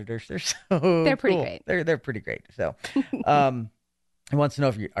our Redditors. They're pretty cool. great. They're pretty great. So, he wants to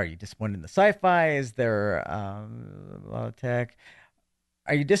know are you disappointed in the sci-fi? Is there a lot of tech?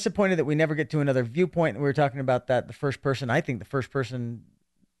 Are you disappointed that we never get to another viewpoint? We were talking about that. The first person. I think the first person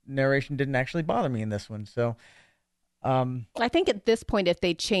narration didn't actually bother me in this one. So. I think at this point, if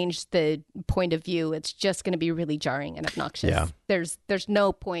they change the point of view, it's just going to be really jarring and obnoxious. Yeah. There's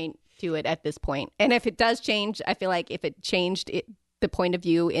no point to it at this point. And if it does change, I feel like if it changed the point of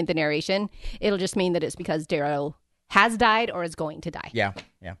view in the narration, it'll just mean that it's because Darrow has died or is going to die. Yeah.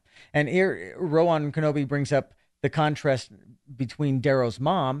 And here, Rowan Kenobi brings up the contrast between Darrow's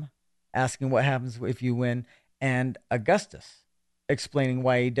mom asking what happens if you win, and Augustus explaining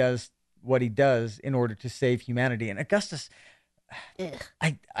why he does what he does in order to save humanity. And Augustus,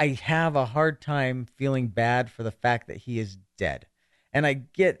 I have a hard time feeling bad for the fact that he is dead. And I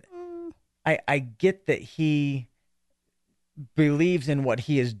get that he believes in what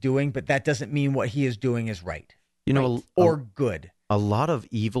he is doing, but that doesn't mean what he is doing is right You know, Right. or good. a lot of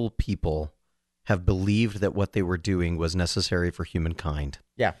evil people have believed that what they were doing was necessary for humankind.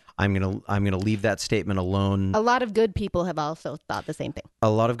 Yeah. I'm gonna leave that statement alone. A lot of good people have also thought the same thing. A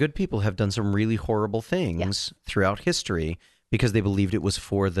lot of good people have done some really horrible things throughout history because they believed it was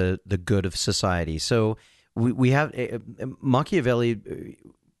for the good of society. So we have Machiavelli.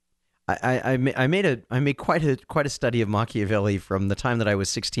 I made quite a study of Machiavelli from the time that I was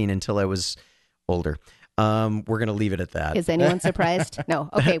 16 until I was older. We're going to leave it at that. Is anyone surprised? No.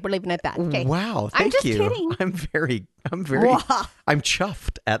 Okay, we're leaving it at that. Okay. Wow, I'm thank just you. kidding. I'm very Wah. I'm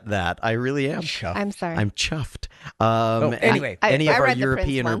chuffed at that. I really am. I'm sorry. I'm chuffed. Anyway. any I of our read The Prince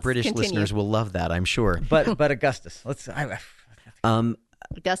European or once. British Continue. listeners will love that, I'm sure. But Augustus,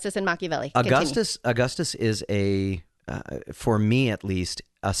 Augustus and Machiavelli. Continue. Augustus is for me at least,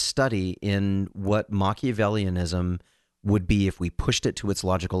 a study in what Machiavellianism would be if we pushed it to its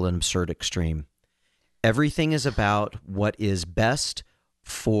logical and absurd extreme. Everything is about what is best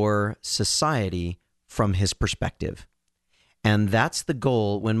for society from his perspective. And that's the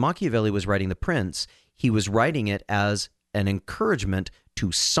goal. When Machiavelli was writing The Prince, he was writing it as an encouragement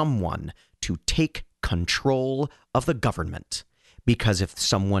to someone to take control of the government. Because if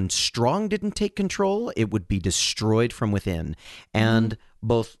someone strong didn't take control, it would be destroyed from within. And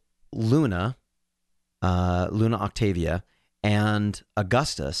both Luna Octavia, and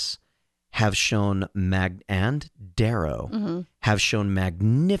Augustus have shown and Darrow have shown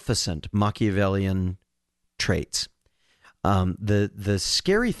magnificent Machiavellian traits. The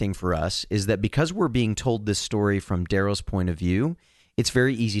scary thing for us is that because we're being told this story from Darrow's point of view, it's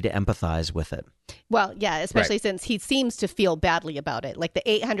very easy to empathize with it. Well, yeah, especially since he seems to feel badly about it. Like the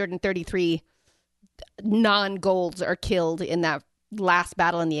 833 non-golds are killed in that last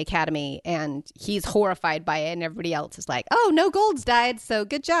battle in the academy, and he's horrified by it, and everybody else is like, oh, no golds died, so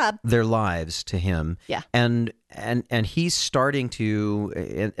good job. Their lives to him. Yeah. And he's starting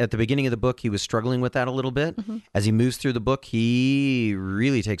to, at the beginning of the book, he was struggling with that a little bit. As he moves through the book, he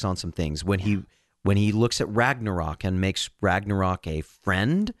really takes on some things. When he looks at Ragnarok and makes Ragnarok a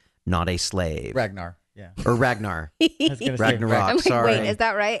friend, not a slave. Ragnar. Yeah. Or Ragnar. I was gonna say Ragnarok, I'm like, sorry. wait, is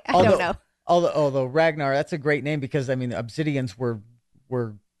that right? I don't know. Although Ragnar, that's a great name because I mean the Obsidians were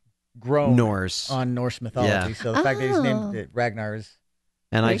grown Norse. on Norse mythology. Yeah. So the fact that he's named it Ragnar is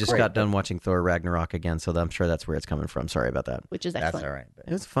And I Very just cool. got done watching Thor Ragnarok again, so I'm sure that's where it's coming from. Sorry about that. Which is that's excellent. all right. But,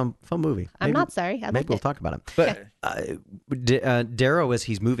 It was a fun movie. I'm not sorry. I Maybe liked we'll it. talk about it. but Darrow, as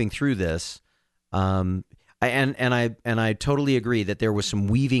he's moving through this, I totally agree that there was some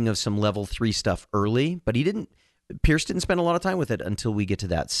weaving of some level 3 stuff early, but Pierce didn't spend a lot of time with it until we get to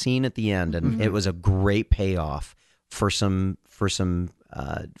that scene at the end, and it was a great payoff for some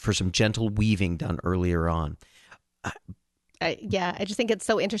gentle weaving done earlier on. I just think it's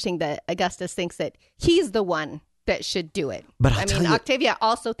so interesting that Augustus thinks that he's the one that should do it. But I mean, Octavia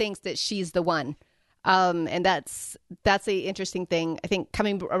also thinks that she's the one. And that's the interesting thing, I think,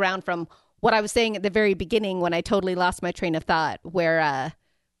 coming around from what I was saying at the very beginning when I totally lost my train of thought, where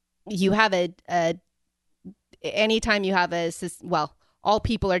you have anytime you have all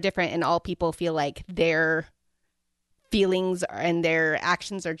people are different and all people feel like their feelings and their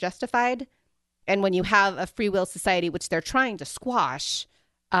actions are justified. And when you have a free will society, which they're trying to squash,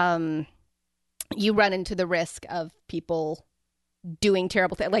 you run into the risk of people doing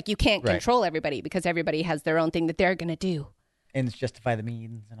terrible things. Like you can't Right. control everybody because everybody has their own thing that they're going to do. and it's justify the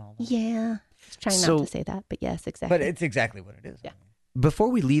means and all that. Yeah. Trying So- not to say that, but yes, exactly. But it's exactly what it is. Yeah. Before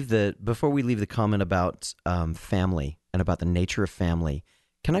we leave the comment about family and about the nature of family,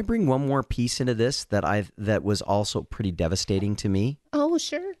 can I bring one more piece into this that was also pretty devastating to me? Oh,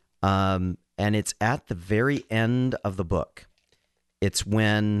 sure. And it's at the very end of the book. It's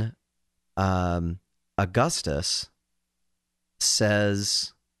when Augustus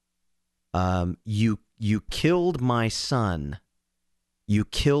says, "You killed my son, you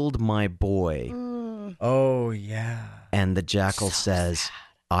killed my boy," Oh yeah. and the jackal says,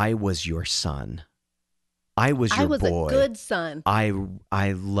 "I was your son, I was your I was boy, a good son. I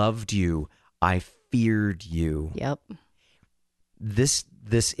loved you, I feared you." Yep. This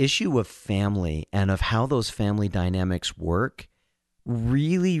issue of family and of how those family dynamics work,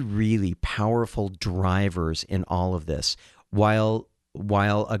 really, really powerful drivers in all of this. While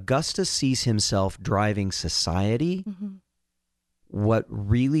Augustus sees himself driving society, what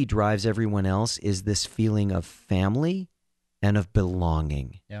really drives everyone else is this feeling of family and of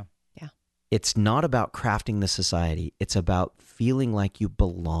belonging. Yeah. Yeah. It's not about crafting the society. It's about feeling like you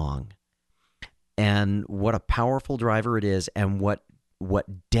belong. And what a powerful driver it is, and what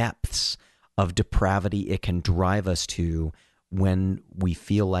depths of depravity it can drive us to when we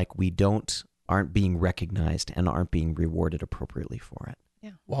feel like we aren't being recognized and aren't being rewarded appropriately for it.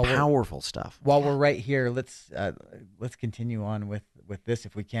 Yeah. Powerful stuff. While we're right here, let's continue on with this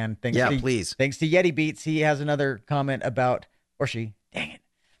if we can. Please. Thanks to Yeti Beats. He has another comment about, or she, dang it,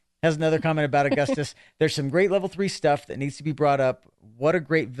 has another comment about Augustus. There's some great level 3 stuff that needs to be brought up. What a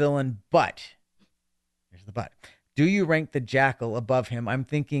great villain, but here's the but. Do you rank the Jackal above him? I'm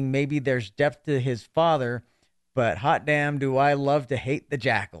thinking maybe there's depth to his father, but hot damn, do I love to hate the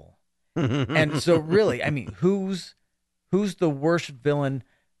Jackal. And so really, I mean, who's the worst villain?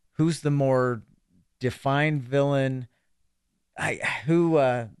 Who's the more defined villain? Who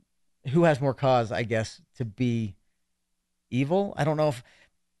has more cause, I guess, to be evil? I don't know if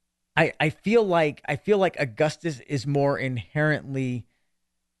I feel like Augustus is more inherently.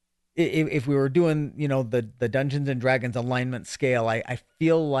 If we were doing, the Dungeons and Dragons alignment scale, I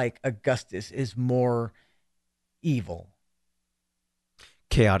feel like Augustus is more evil.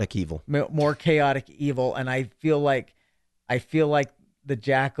 Chaotic evil. More chaotic evil, and I feel like the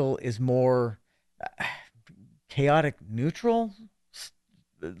Jackal is more chaotic neutral,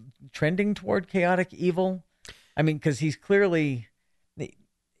 trending toward chaotic evil. I mean, because he's clearly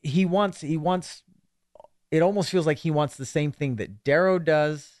he wants. It almost feels like he wants the same thing that Darrow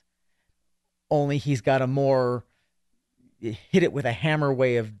does, only he's got a more hit it with a hammer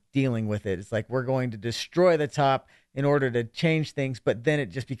way of dealing with it. It's like, we're going to destroy the top in order to change things, but then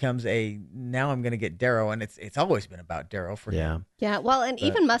it just becomes now I'm going to get Darrow, and it's always been about Darrow for him. Yeah, well, and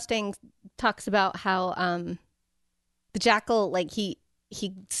even Mustang talks about how the Jackal, like, he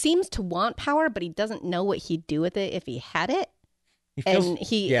seems to want power, but he doesn't know what he'd do with it if he had it.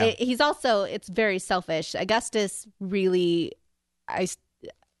 He's also, it's very selfish. Augustus really,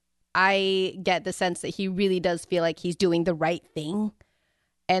 I get the sense that he really does feel like he's doing the right thing,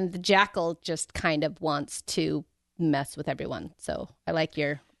 and the Jackal just kind of wants to mess with everyone. So I like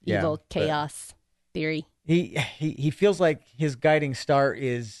your evil chaos theory. He feels like his guiding star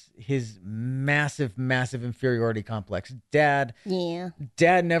is his massive inferiority complex. Dad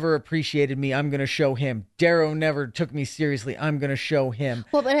never appreciated me. I'm going to show him. Darrow never took me seriously. I'm going to show him.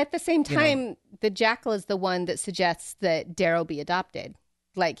 Well, but at the same time, the Jackal is the one that suggests that Darrow be adopted.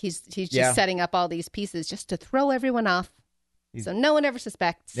 Like, he's just setting up all these pieces just to throw everyone off, so no one ever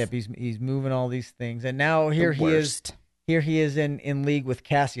suspects. Yep, he's moving all these things, and now here he is. Here he is in league with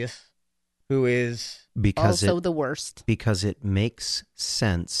Cassius, who is also the worst. Because it makes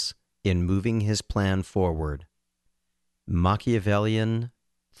sense in moving his plan forward. Machiavellian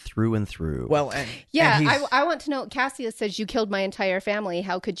through and through. Well, I want to know. Cassius says, "You killed my entire family.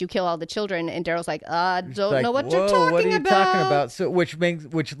 How could you kill all the children?" And Darrow's like, don't know what you're talking about. What are you talking about? So, which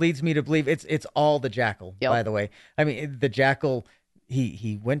leads me to believe it's all the Jackal. Yep. By the way, I mean, the Jackal.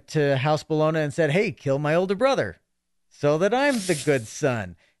 He went to House Bologna and said, "Hey, kill my older brother, so that I'm the good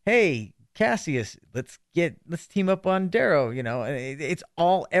son." Hey, Cassius, let's team up on Darrow. It's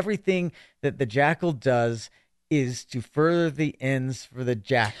everything that the Jackal does is to further the ends for the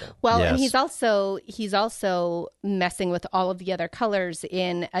Jackal. Well, yes. And he's also messing with all of the other colors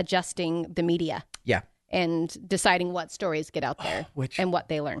in adjusting the media. Yeah. And deciding what stories get out there and what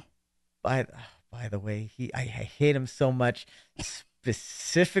they learn. By the way, I hate him so much,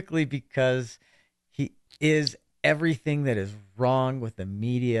 specifically because he is everything that is wrong with the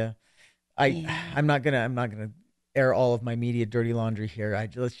media. I'm not gonna air all of my media dirty laundry here.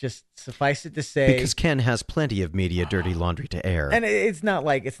 Let's just suffice it to say, because Ken has plenty of media dirty laundry to air, and it's not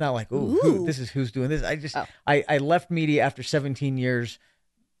like this is who's doing this. I left media after 17 years,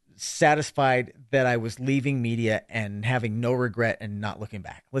 satisfied that I was leaving media and having no regret and not looking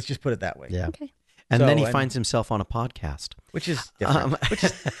back. Let's just put it that way. Yeah. Okay. And then he finds himself on a podcast, which is different.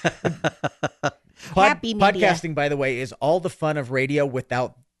 Happy media. Podcasting, by the way, is all the fun of radio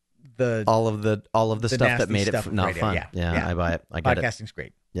without all of the stuff that made it not fun. Yeah, I buy it. I get it. Podcasting's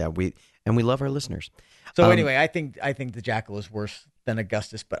great. Yeah, we love our listeners. So anyway, I think the Jackal is worse than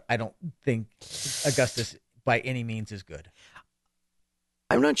Augustus, but I don't think Augustus by any means is good.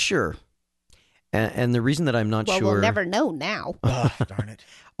 I'm not sure, and the reason that I'm not sure, we'll never know now. Oh, darn it!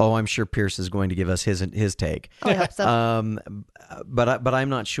 Oh, I'm sure Pierce is going to give us his take. Oh, I hope so. But I'm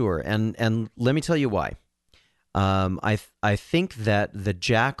not sure, and let me tell you why. I think that the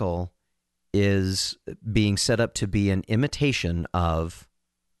Jackal is being set up to be an imitation of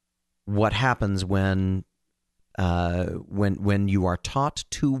what happens when you are taught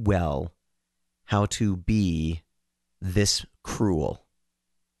too well how to be this cruel.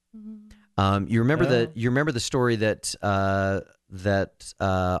 Mm-hmm. You remember the story that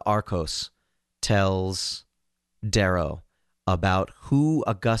Arcos tells Darrow about who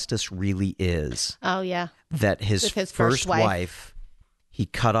Augustus really is. Oh yeah. That his, With his first first wife. wife, he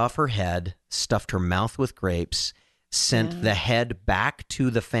cut off her head, stuffed her mouth with grapes, sent the head back to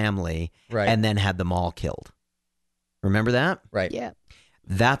the family, Right. and then had them all killed. Remember that? Right. Yeah.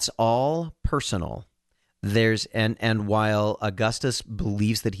 That's all personal. There's and while Augustus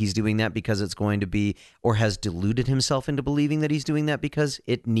believes that he's doing that because it's going to be, or has deluded himself into believing that he's doing that because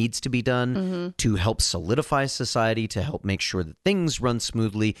it needs to be done to help solidify society, to help make sure that things run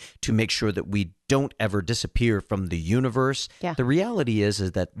smoothly, to make sure that we don't ever disappear from the universe. Yeah. The reality is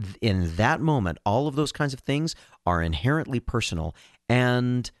that in that moment, all of those kinds of things are inherently personal.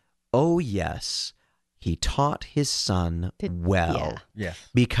 And oh yes, he taught his son well. yeah. Yes.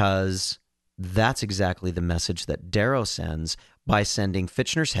 Because that's exactly the message that Darrow sends by sending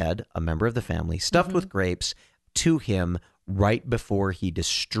Fitchner's head, a member of the family, stuffed with grapes, to him right before he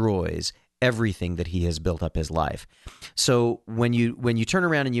destroys everything that he has built up his life. So when you turn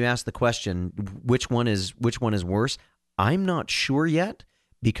around and you ask the question, which one is worse? I'm not sure yet,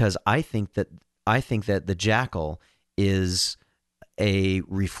 because I think that the Jackal is a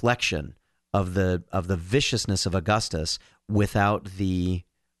reflection of the viciousness of Augustus without the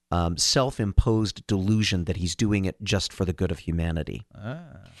self-imposed delusion that he's doing it just for the good of humanity.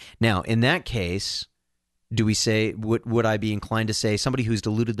 Now, in that case, do we say, would I be inclined to say somebody who's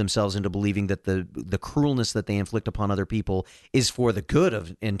deluded themselves into believing that the cruelness that they inflict upon other people is for the good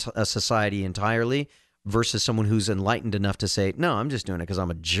of a society entirely, versus someone who's enlightened enough to say, no, I'm just doing it because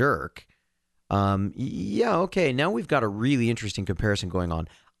I'm a jerk? Yeah, okay, now we've got a really interesting comparison going on.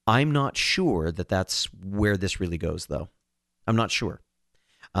 I'm not sure that that's where this really goes, though. I'm not sure.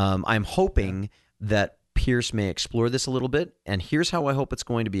 I'm hoping that Pierce may explore this a little bit, and here's how I hope it's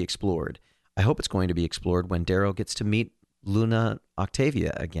going to be explored. I hope it's going to be explored when Darrow gets to meet Luna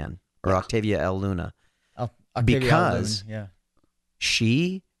Octavia again, or Octavia L. Luna, Octavia because Alun, yeah.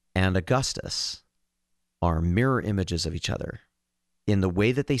 she and Augustus are mirror images of each other in the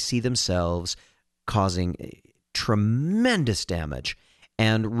way that they see themselves, causing tremendous damage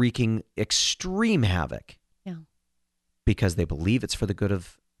and wreaking extreme havoc. Yeah. Because they believe it's for the good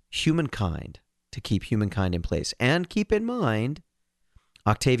of humankind, to keep humankind in place. And keep in mind,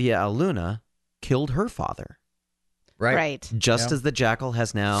 Octavia L. Luna killed her father, Right. just as the Jackal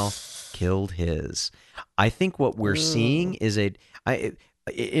has now killed his. I think what we're seeing is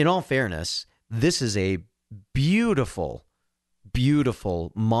in all fairness, this is a beautiful,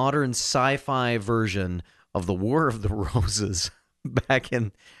 beautiful modern sci-fi version of the War of the Roses back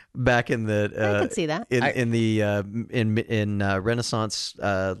in the I can see that. in Renaissance,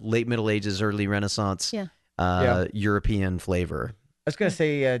 late Middle Ages, early Renaissance, European flavor. I was going to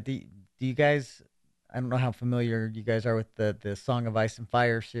say, do you guys, I don't know how familiar you guys are with the Song of Ice and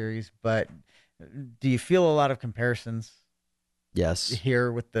Fire series, but do you feel a lot of comparisons Yes.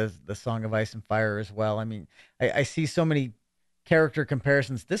 here with the Song of Ice and Fire as well? I mean, I see so many character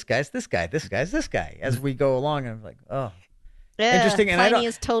comparisons. This guy's this guy, this guy's this guy, as we go along. I'm like, oh, interesting. And Pliny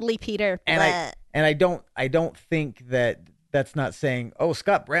is totally Peter. and I don't think that's not saying, oh,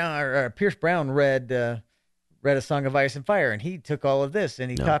 Scott Brown or Pierce Brown read A Song of Ice and Fire and he took all of this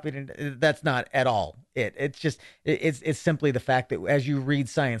and he copied it. That's not at all it. It's just it's simply the fact that as you read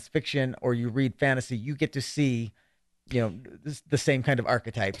science fiction or you read fantasy, you get to see, the same kind of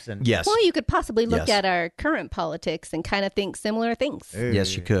archetypes. And Yes. Well, you could possibly look Yes. at our current politics and kind of think similar things.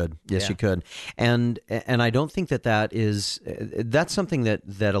 Yes, you could. Yes, you could. And I don't think that is that's something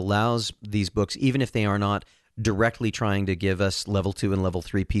that allows these books, even if they are not directly trying to give us level 2 and level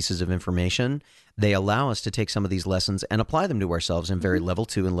 3 pieces of information, they allow us to take some of these lessons and apply them to ourselves in very level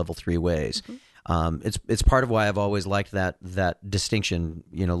 2 and level 3 ways. It's part of why I've always liked that distinction,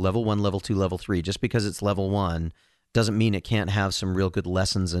 level 1, level 2, level 3. Just because it's level 1 doesn't mean it can't have some real good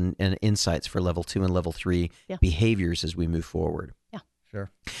lessons and insights for level 2 and level 3 behaviors as we move forward. Yeah. Sure.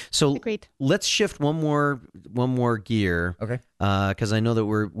 So Agreed. let's shift one more gear. Okay. Because I know that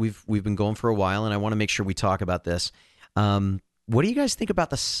we've been going for a while, and I want to make sure we talk about this. What do you guys think about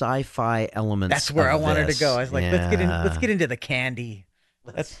the sci-fi elements? That's where I of wanted this? to go. I was like, let's get into the candy.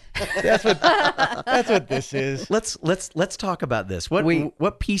 That's what this is. Let's talk about this.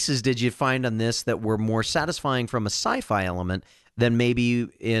 What pieces did you find on this that were more satisfying from a sci-fi element than maybe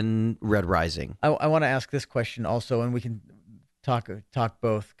in Red Rising? I want to ask this question also, and we can talk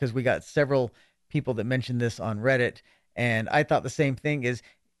both, because we got several people that mentioned this on Reddit, and I thought the same thing. Is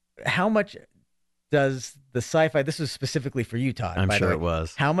how much does the sci-fi? This was specifically for you, Todd. I'm by the sure way. it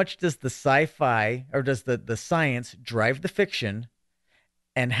was. How much does the sci-fi or does the science drive the fiction,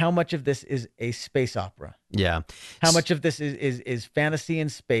 and how much of this is a space opera? Yeah. How much of this is fantasy in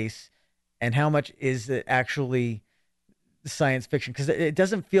space, and how much is it actually science fiction, because it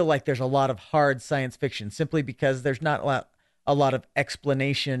doesn't feel like there's a lot of hard science fiction, simply because there's not a lot of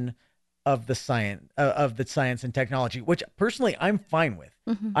explanation of the science and technology, which personally I'm fine with.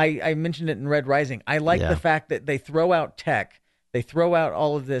 I mentioned it in Red Rising. I like the fact that they throw out tech, they throw out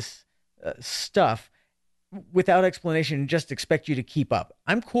all of this stuff without explanation and just expect you to keep up.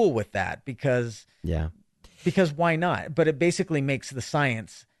 I'm cool with that because why not? But it basically makes the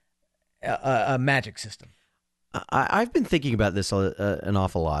science a magic system. I've been thinking about this an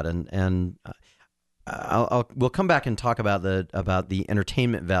awful lot, and we'll come back and talk about the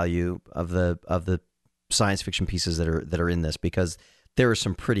entertainment value of the science fiction pieces that are in this, because there are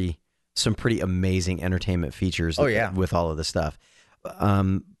some pretty amazing entertainment features with all of this stuff.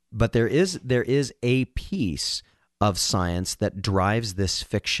 But there is a piece of science that drives this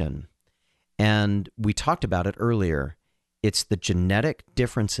fiction, and we talked about it earlier. It's the genetic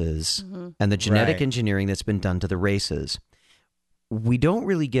differences and the genetic engineering that's been done to the races. We don't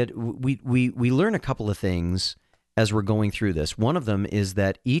really we learn a couple of things as we're going through this. One of them is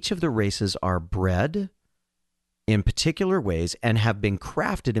that each of the races are bred in particular ways and have been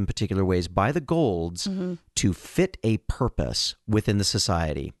crafted in particular ways by the Golds to fit a purpose within the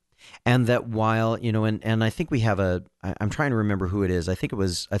society. And that while, and I think we have I'm trying to remember who it is. I think it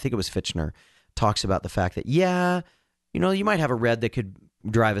was Fitchner talks about the fact that, you might have a red that could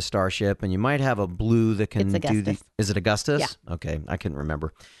drive a starship, and you might have a blue that can do the... Is it Augustus? Yeah. Okay, I couldn't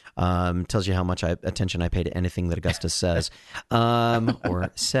remember. Tells you how much attention I pay to anything that Augustus says,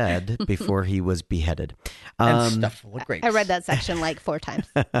 or said before he was beheaded. And stuff full of grapes. I read that section like 4 times.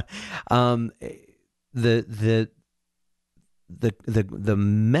 The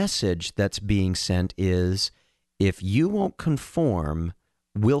message that's being sent is, if you won't conform,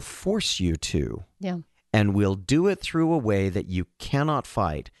 we'll force you to. Yeah. And we'll do it through a way that you cannot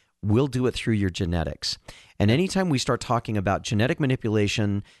fight. We'll do it through your genetics. And anytime we start talking about genetic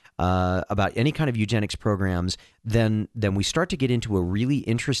manipulation, about any kind of eugenics programs, then we start to get into a really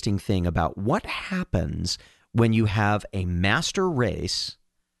interesting thing about what happens when you have a master race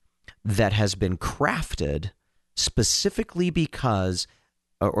that has been crafted specifically because,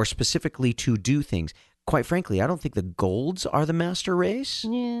 or specifically to do things. Quite frankly, I don't think the Golds are the master race.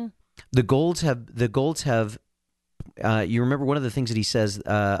 Yeah. The Golds have. You remember one of the things that he says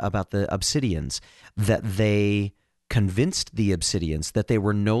about the Obsidians, that they convinced the Obsidians that they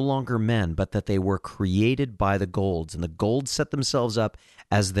were no longer men, but that they were created by the Golds, and the Golds set themselves up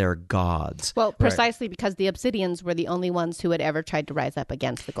as their gods. Well, precisely because the Obsidians were the only ones who had ever tried to rise up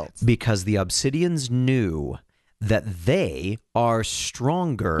against the Golds. Because the Obsidians knew that they are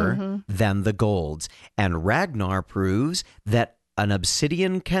stronger than the Golds, and Ragnar proves that an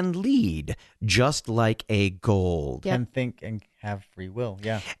Obsidian can lead just like a Gold. Can think and have free will.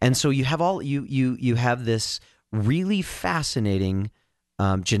 Yeah. And so you have you have this really fascinating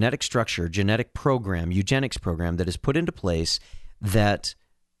genetic structure, genetic program, eugenics program that is put into place that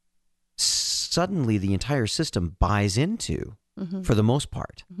suddenly the entire system buys into for the most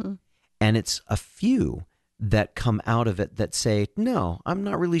part. And it's a few that come out of it that say, no, I'm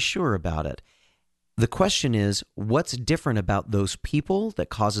not really sure about it. The question is, what's different about those people that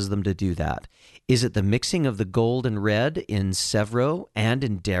causes them to do that? Is it the mixing of the gold and red in Sevro and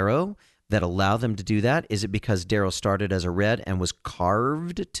in Darrow that allow them to do that? Is it because Darrow started as a red and was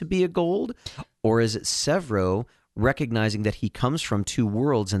carved to be a gold? Or is it Sevro recognizing that he comes from two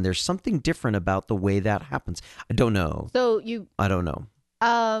worlds and there's something different about the way that happens? I don't know. I don't know.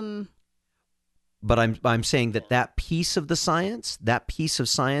 But I'm saying that piece of the science,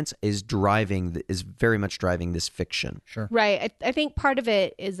 is very much driving this fiction. Sure. Right. I think part of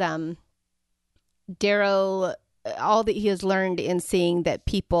it is Darrow, all that he has learned in seeing that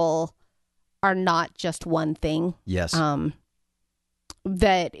people are not just one thing. Yes.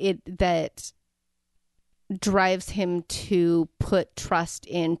 That drives him to put trust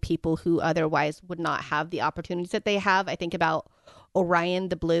in people who otherwise would not have the opportunities that they have. I think about Orion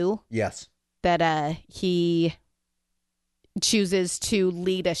the Blue. Yes. That he chooses to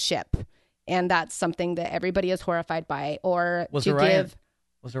lead a ship, and that's something that everybody is horrified by. Or was to Orion, give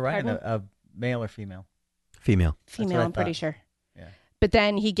was Orion a male or female? Female. I'm pretty sure. Yeah. But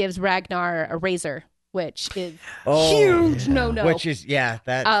then he gives Ragnar a razor, which is huge no. Which is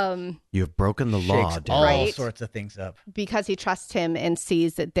that you've broken the law, shakes all Right. sorts of things up. Because he trusts him and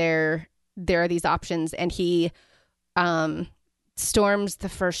sees that there are these options, and he storms the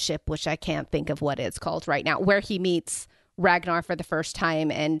first ship, which I can't think of what it's called right now, where he meets Ragnar for the first time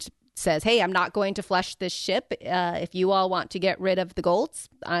and says, hey, I'm not going to flush this ship. If you all want to get rid of the Golds,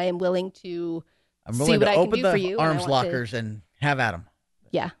 I am willing to see what I can do for you. Arms lockers and have at them.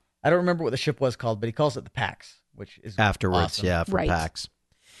 Yeah. I don't remember what the ship was called, but he calls it the Pax. which is Afterwards, awesome. yeah, for Right. PAX.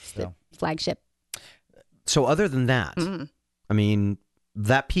 So, Flagship. So other than that, Mm. I mean,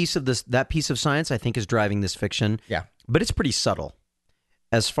 that piece of science I think is driving this fiction. Yeah. But it's pretty subtle.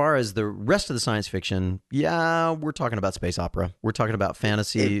 As far as the rest of the science fiction, yeah, we're talking about space opera. We're talking about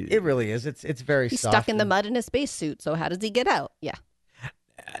fantasy. it really is. It's very He's soft stuck in the and- mud in a spacesuit, so how does he get out? Yeah.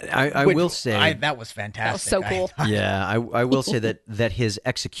 I which will say that was fantastic. That was so cool. yeah, I will say that his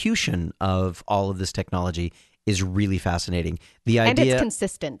execution of all of this technology is really fascinating. The And idea, it's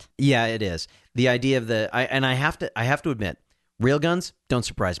consistent. yeah, it is. The idea of I have to admit, railguns don't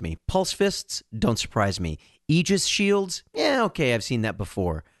surprise me. Pulse fists don't surprise me. Aegis shields, yeah, okay, I've seen that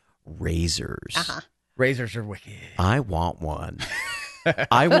before. Razors, Razors are wicked. I want one.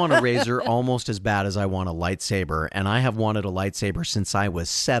 I want a razor almost as bad as I want a lightsaber, and I have wanted a lightsaber since I was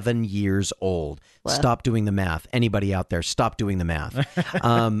 7 years old. Wow. Stop doing the math. Anybody out there, stop doing the math.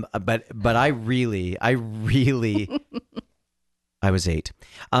 But I really, I was 8.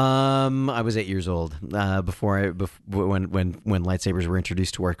 I was 8 years old when lightsabers were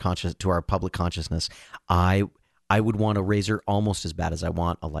introduced to our public consciousness. I would want a razor almost as bad as I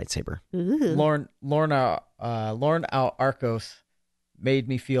want a lightsaber. Lauren Arcos made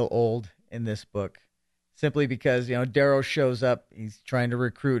me feel old in this book, simply because Darrow shows up. He's trying to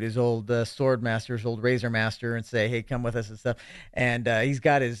recruit his old sword master, his old razor master, and say, "Hey, come with us" and stuff. And he's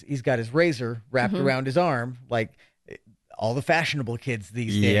got his razor wrapped around his arm, like all the fashionable kids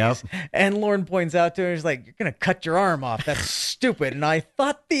these days. Yep. And Lauren points out to her, he's like, "You're gonna cut your arm off. That's stupid." And I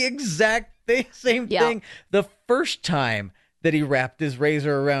thought the exact same Yeah. thing the first time that he wrapped his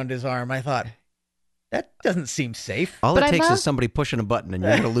razor around his arm. I thought, that doesn't seem safe. All But it I takes love- is somebody pushing a button, and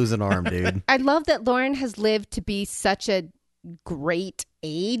you're going to lose an arm, dude. I love that Lauren has lived to be such a great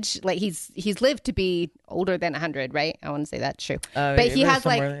age. Like he's lived to be older than 100, right? I want to say that's true. But he has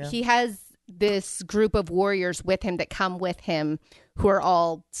he has this group of warriors with him that come with him who are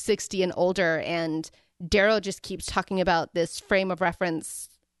all 60 and older, and Darrow just keeps talking about this frame of reference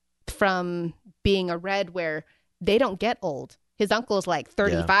from being a Red where they don't get old. His uncle's like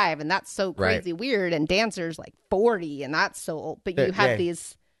 35, and that's so crazy weird, and Dancer's like 40, and that's so old. But you have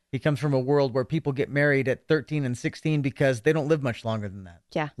these... He comes from a world where people get married at 13 and 16 because they don't live much longer than that.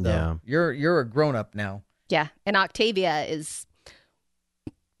 Yeah. Yeah. You're a grown-up now. Yeah, and Octavia is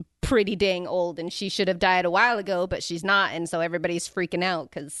pretty dang old, and she should have died a while ago, but she's not, and so everybody's freaking out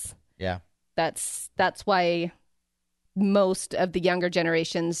because Yeah. that's why most of the younger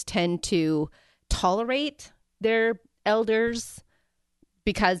generations tend to tolerate their elders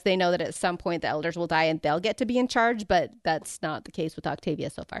because they know that at some point the elders will die and they'll get to be in charge, but that's not the case with Octavia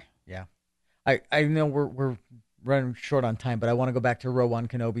so far. Yeah. I know we're running short on time, but I want to go back to Rowan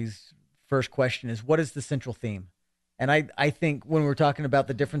Kenobi's first question is, what is the central theme? And I think when we're talking about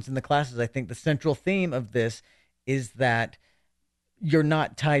the difference in the classes, I think the central theme of this is that you're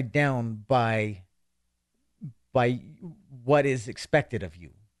not tied down by what is expected of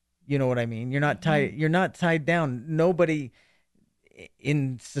you. You know what I mean? You're not tied down. Nobody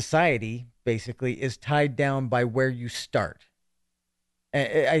in society basically is tied down by where you start.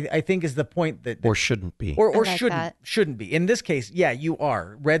 I think is the point that Or shouldn't be. or I like shouldn't be. In this case, yeah, you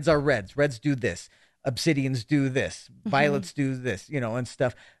are. Reds are reds. Reds do this. Obsidians do this. Violets do this, and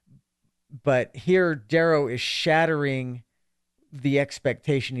stuff. But here, Darrow is shattering the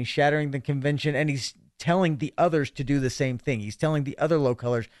expectation. He's shattering the convention, and he's telling the others to do the same thing. He's telling the other low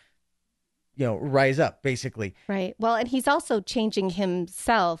colors, rise up, basically. Right. Well, and he's also changing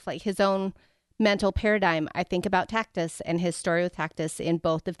himself, like his own mental paradigm. I think about Tactus and his story with Tactus in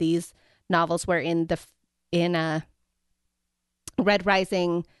both of these novels, where in Red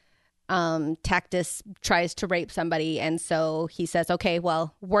Rising, Tactus tries to rape somebody, and so he says, "Okay,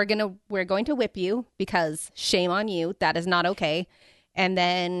 well, we're going to whip you because shame on you. That is not okay." And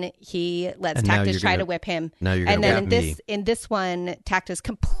then he lets And now Tactus you're try gonna- to whip him. now you're and gonna then whip me. in this one, Tactus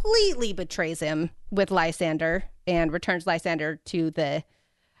completely betrays him with Lysander and returns Lysander to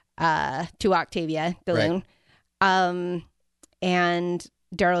to Octavia, the Right. loon. And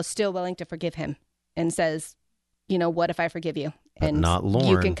Darrow's still willing to forgive him and says, "What if I forgive you? But And not you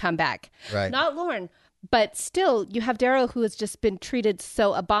Lorne." can come back." Right. Not Lorne. But still, you have Darrow who has just been treated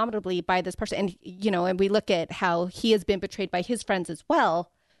so abominably by this person. And, and we look at how he has been betrayed by his friends as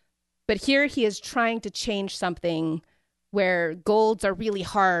well. But here he is trying to change something where golds are really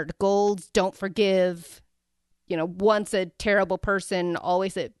hard. Golds don't forgive, once a terrible person,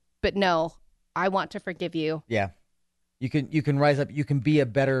 always but no, I want to forgive you. Yeah. You can rise up. You can be a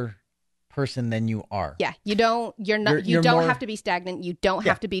better person than you are. Yeah, you don't You're don't more- have to be stagnant. You don't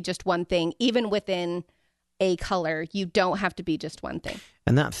Yeah. have to be just one thing, even within a color. You don't have to be just one thing.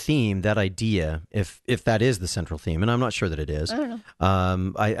 And that theme, that idea, if that is the central theme, and I'm not sure that it is, I don't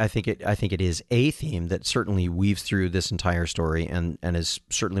know. I think it is a theme that certainly weaves through this entire story and is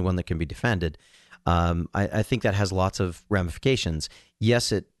certainly one that can be defended. I think that has lots of ramifications.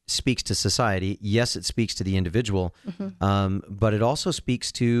 Yes, it speaks to society. Yes, it speaks to the individual, but it also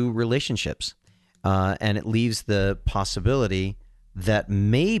speaks to relationships, and it leaves the possibility that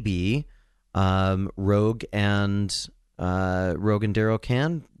maybe Rogue and Darrow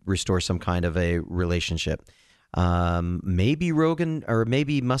can restore some kind of a relationship. Maybe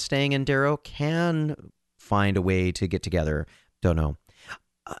maybe Mustang and Darrow can find a way to get together. Don't know.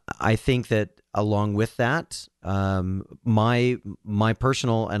 I think that along with that, my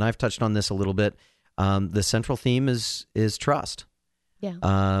personal, and I've touched on this a little bit, the central theme is trust.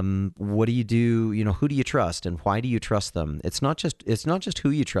 Yeah. What do you do? Who do you trust, and why do you trust them? It's not just who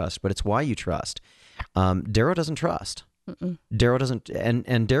you trust, but it's why you trust. Darrow doesn't trust. Darrow doesn't,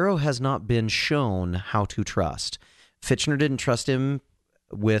 and Darrow has not been shown how to trust. Fitchner didn't trust him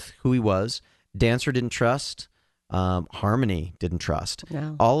with who he was. Dancer didn't trust. Harmony didn't trust.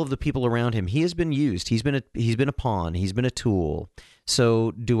 No. All of the people around him, he has been used. He's been a pawn. He's been a tool.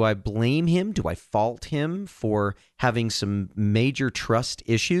 So do I blame him? Do I fault him for having some major trust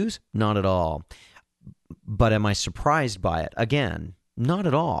issues? Not at all. But am I surprised by it? Again, not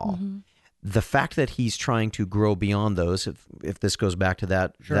at all. The fact that he's trying to grow beyond those, if this goes back to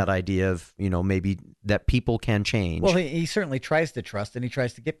that idea of, maybe that people can change. Well, he certainly tries to trust, and he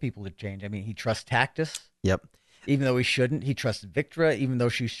tries to get people to change. I mean, he trusts Tactus. Yep. Even though he shouldn't. He trusts Victra, even though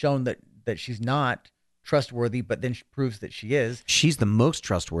she's shown that she's not trustworthy, but then she proves that she is. She's the most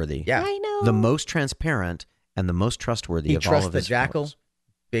trustworthy. Yeah. I know. The most transparent and the most trustworthy He of all trusts of the his Jackal. foes.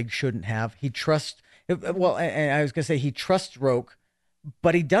 Big shouldn't have. He trusts, well, and I was going to say he trusts Roke,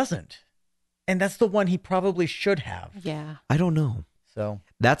 but he doesn't. And that's the one he probably should have. Yeah. I don't know. So,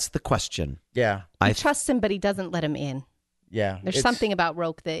 That's the question. yeah. He trusts him, but he doesn't let him in. Yeah. There's something about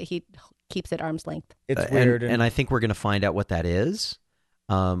Roke that he keeps at arm's length. It's weird. And I think we're going to find out what that is.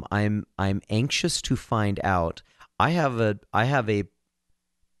 I'm anxious to find out.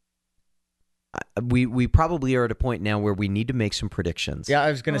 We probably are at a point now where we need to make some predictions. yeah, I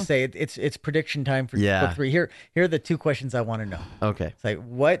was going to say it's prediction time for book 3. Here are the 2 questions I want to know. Okay. It's like,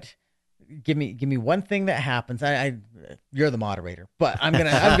 give me one thing that happens. You're the moderator, but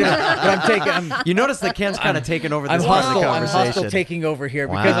You notice that Ken's kind of taken over this I'm part of the hostile. I'm conversation. hostile taking over here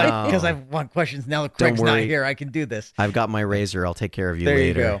Wow. because I want questions. Now that Craig's Don't not worry. here, I can do this. I've got my razor. I'll take care of you There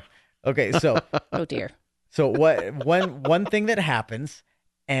later. you go. Okay, so Oh dear. one thing that happens,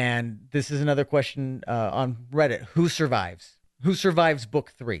 and this is another question on Reddit: Who survives? Who survives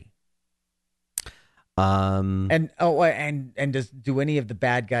book 3? And do any of the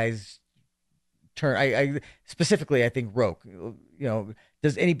bad guys turn? I specifically, I think Roke.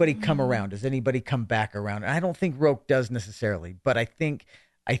 Does anybody come around? Does anybody come back around? And I don't think Roke does necessarily, but I think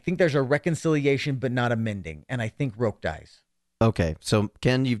there's a reconciliation, but not a mending, and I think Roke dies. Okay, so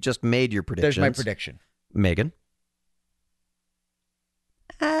Ken, you've just made your predictions. There's my prediction. Megan?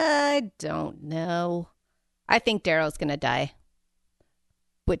 I don't know. I think Darrow's going to die,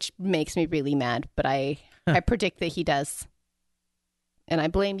 which makes me really mad, but I predict that he does. And I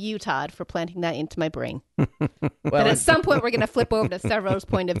blame you, Todd, for planting that into my brain. But at some point, we're going to flip over to Severo's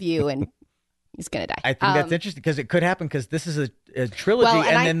point of view, and he's going to die. I think that's interesting because it could happen because this is a trilogy, Well,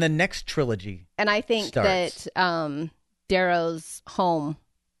 and then the next trilogy. And I think starts. that Darrow's home,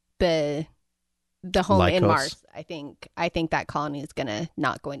 the home in Lycos. Mars, I think that colony is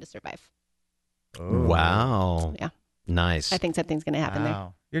not going to survive. Wow. Yeah. Nice. I think something's going to happen there.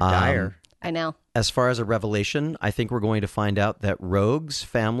 Wow. You're dire. I know. As far as a revelation, I think we're going to find out that Rogue's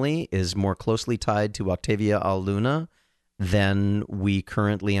family is more closely tied to Octavia Aluna than we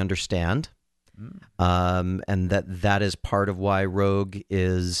currently understand. And that is part of why Rogue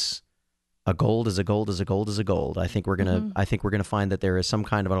is a gold is a gold is a gold is a gold. I think we're gonna find that there is some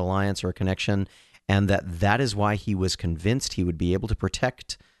kind of an alliance or a connection, and that is why he was convinced he would be able to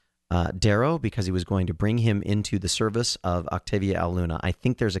protect Darrow, because he was going to bring him into the service of Octavia Aluna. I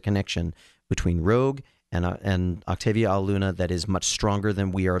think there's a connection between Rogue and Octavia Aluna that is much stronger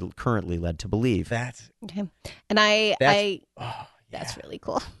than we are currently led to believe. That's Okay. And that's really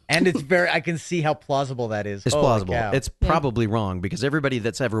cool. and it's I can see how plausible that is. It's Holy plausible. cow. It's probably wrong, because everybody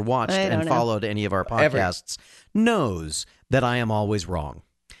that's ever watched I don't and know. followed any of our podcasts knows that I am always wrong.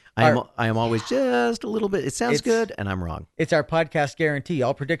 I am always just a little bit. It sounds good, and I'm wrong. It's our podcast guarantee.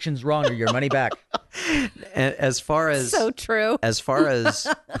 All predictions wrong or your money back. As far as So true. as far as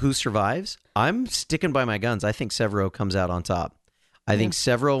who survives, I'm sticking by my guns. I think Severo comes out on top. I think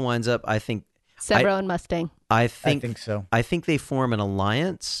Severo winds up. I think Severo and Mustang. I I think think so. I think they form an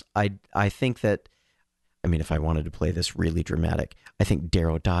alliance. I think that, I mean, if I wanted to play this really dramatic, I think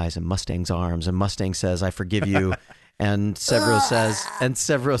Darrow dies in Mustang's arms, and Mustang says, "I forgive you," and Severo says,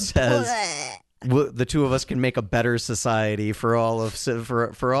 the two of us can make a better society for all of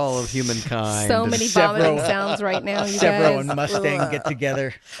humankind. So many vomiting sounds right now, you Severo guys. and Mustang get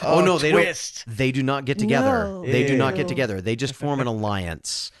together. Oh, no, they twist. don't. They do not get together. No. They do not Ew. get together. They just form an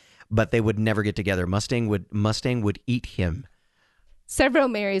alliance, but they would never get together. Mustang would eat him.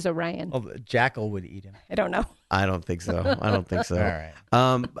 Severo marries Orion. Oh, Jackal would eat him. I don't know. I don't think so. I don't think so. All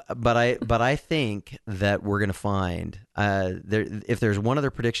right. But I think that we're going to find if there's one other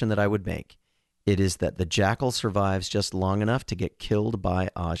prediction that I would make, it is that the Jackal survives just long enough to get killed by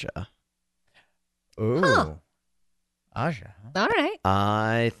Aja. Ooh. Huh. Aja. Huh? All right.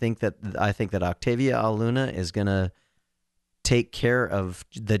 I think that Octavia Aluna is going to take care of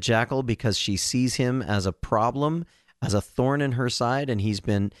the Jackal because she sees him as a problem, as a thorn in her side, and she's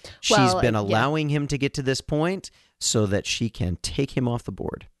been allowing him to get to this point so that she can take him off the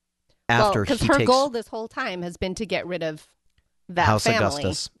board. After Because her goal this whole time has been to get rid of that House family.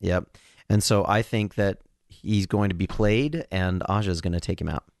 Augustus. Yep. And so I think that he's going to be played, and Aja is going to take him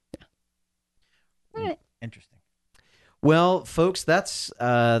out. All right. Interesting. Well, folks, that's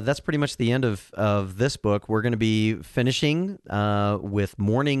pretty much the end of this book. We're going to be finishing with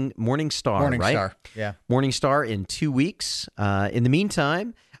Morning Star, Morning right? Star. Yeah. Morning Star in 2 weeks. In the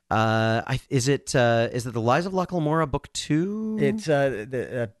meantime, is it the Lies of Locke Lamora book 2? It's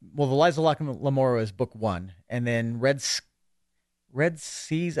the Lies of Locke Lamora is book 1, and then Red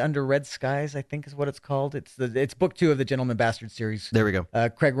Seas Under Red Skies, I think is what it's called. It's book 2 of the Gentleman Bastard series. There we go.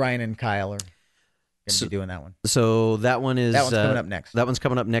 Craig Ryan and Kyle are going to be doing that one. So that one's coming up next. That one's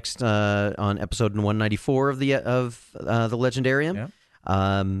coming up next on episode 194 of the Legendarium.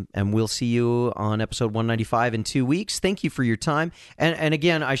 Yeah. And we'll see you on episode 195 in 2 weeks. Thank you for your time. And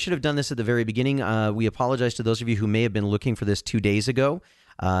again, I should have done this at the very beginning. We apologize to those of you who may have been looking for this 2 days ago.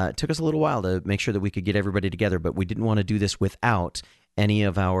 It took us a little while to make sure that we could get everybody together, but we didn't want to do this without any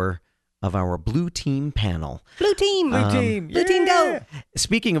of our blue team panel. Blue team. Blue team, go.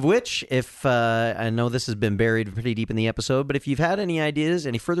 Speaking of which, if I know this has been buried pretty deep in the episode, but if you've had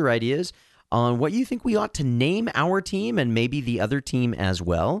any further ideas on what you think we ought to name our team and maybe the other team as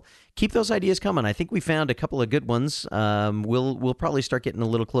well, keep those ideas coming. I think we found a couple of good ones. We'll probably start getting a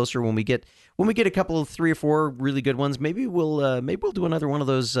little closer when we get a couple of 3 or 4 really good ones. Maybe we'll do another one of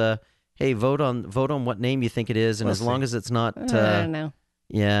those. Hey, vote on what name you think it is, and We'll as long as it's not, I don't know.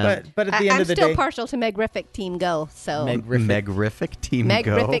 yeah, But at the end I'm of the still day, partial to Megrific Team Go. So Megrific Team Go.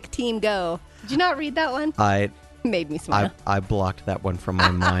 Megrific Team Go. Did you not read that one? Made me smile. I blocked that one from my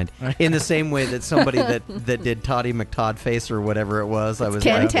mind. In the same way that somebody that did Toddy McTodd face or whatever it was, I was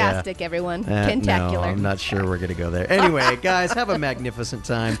Fantastic, everyone. Tentacular. No, I'm not sure we're going to go there. Anyway, guys, have a magnificent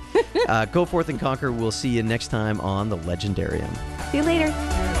time. Go forth and conquer. We'll see you next time on the Legendarium. See you later.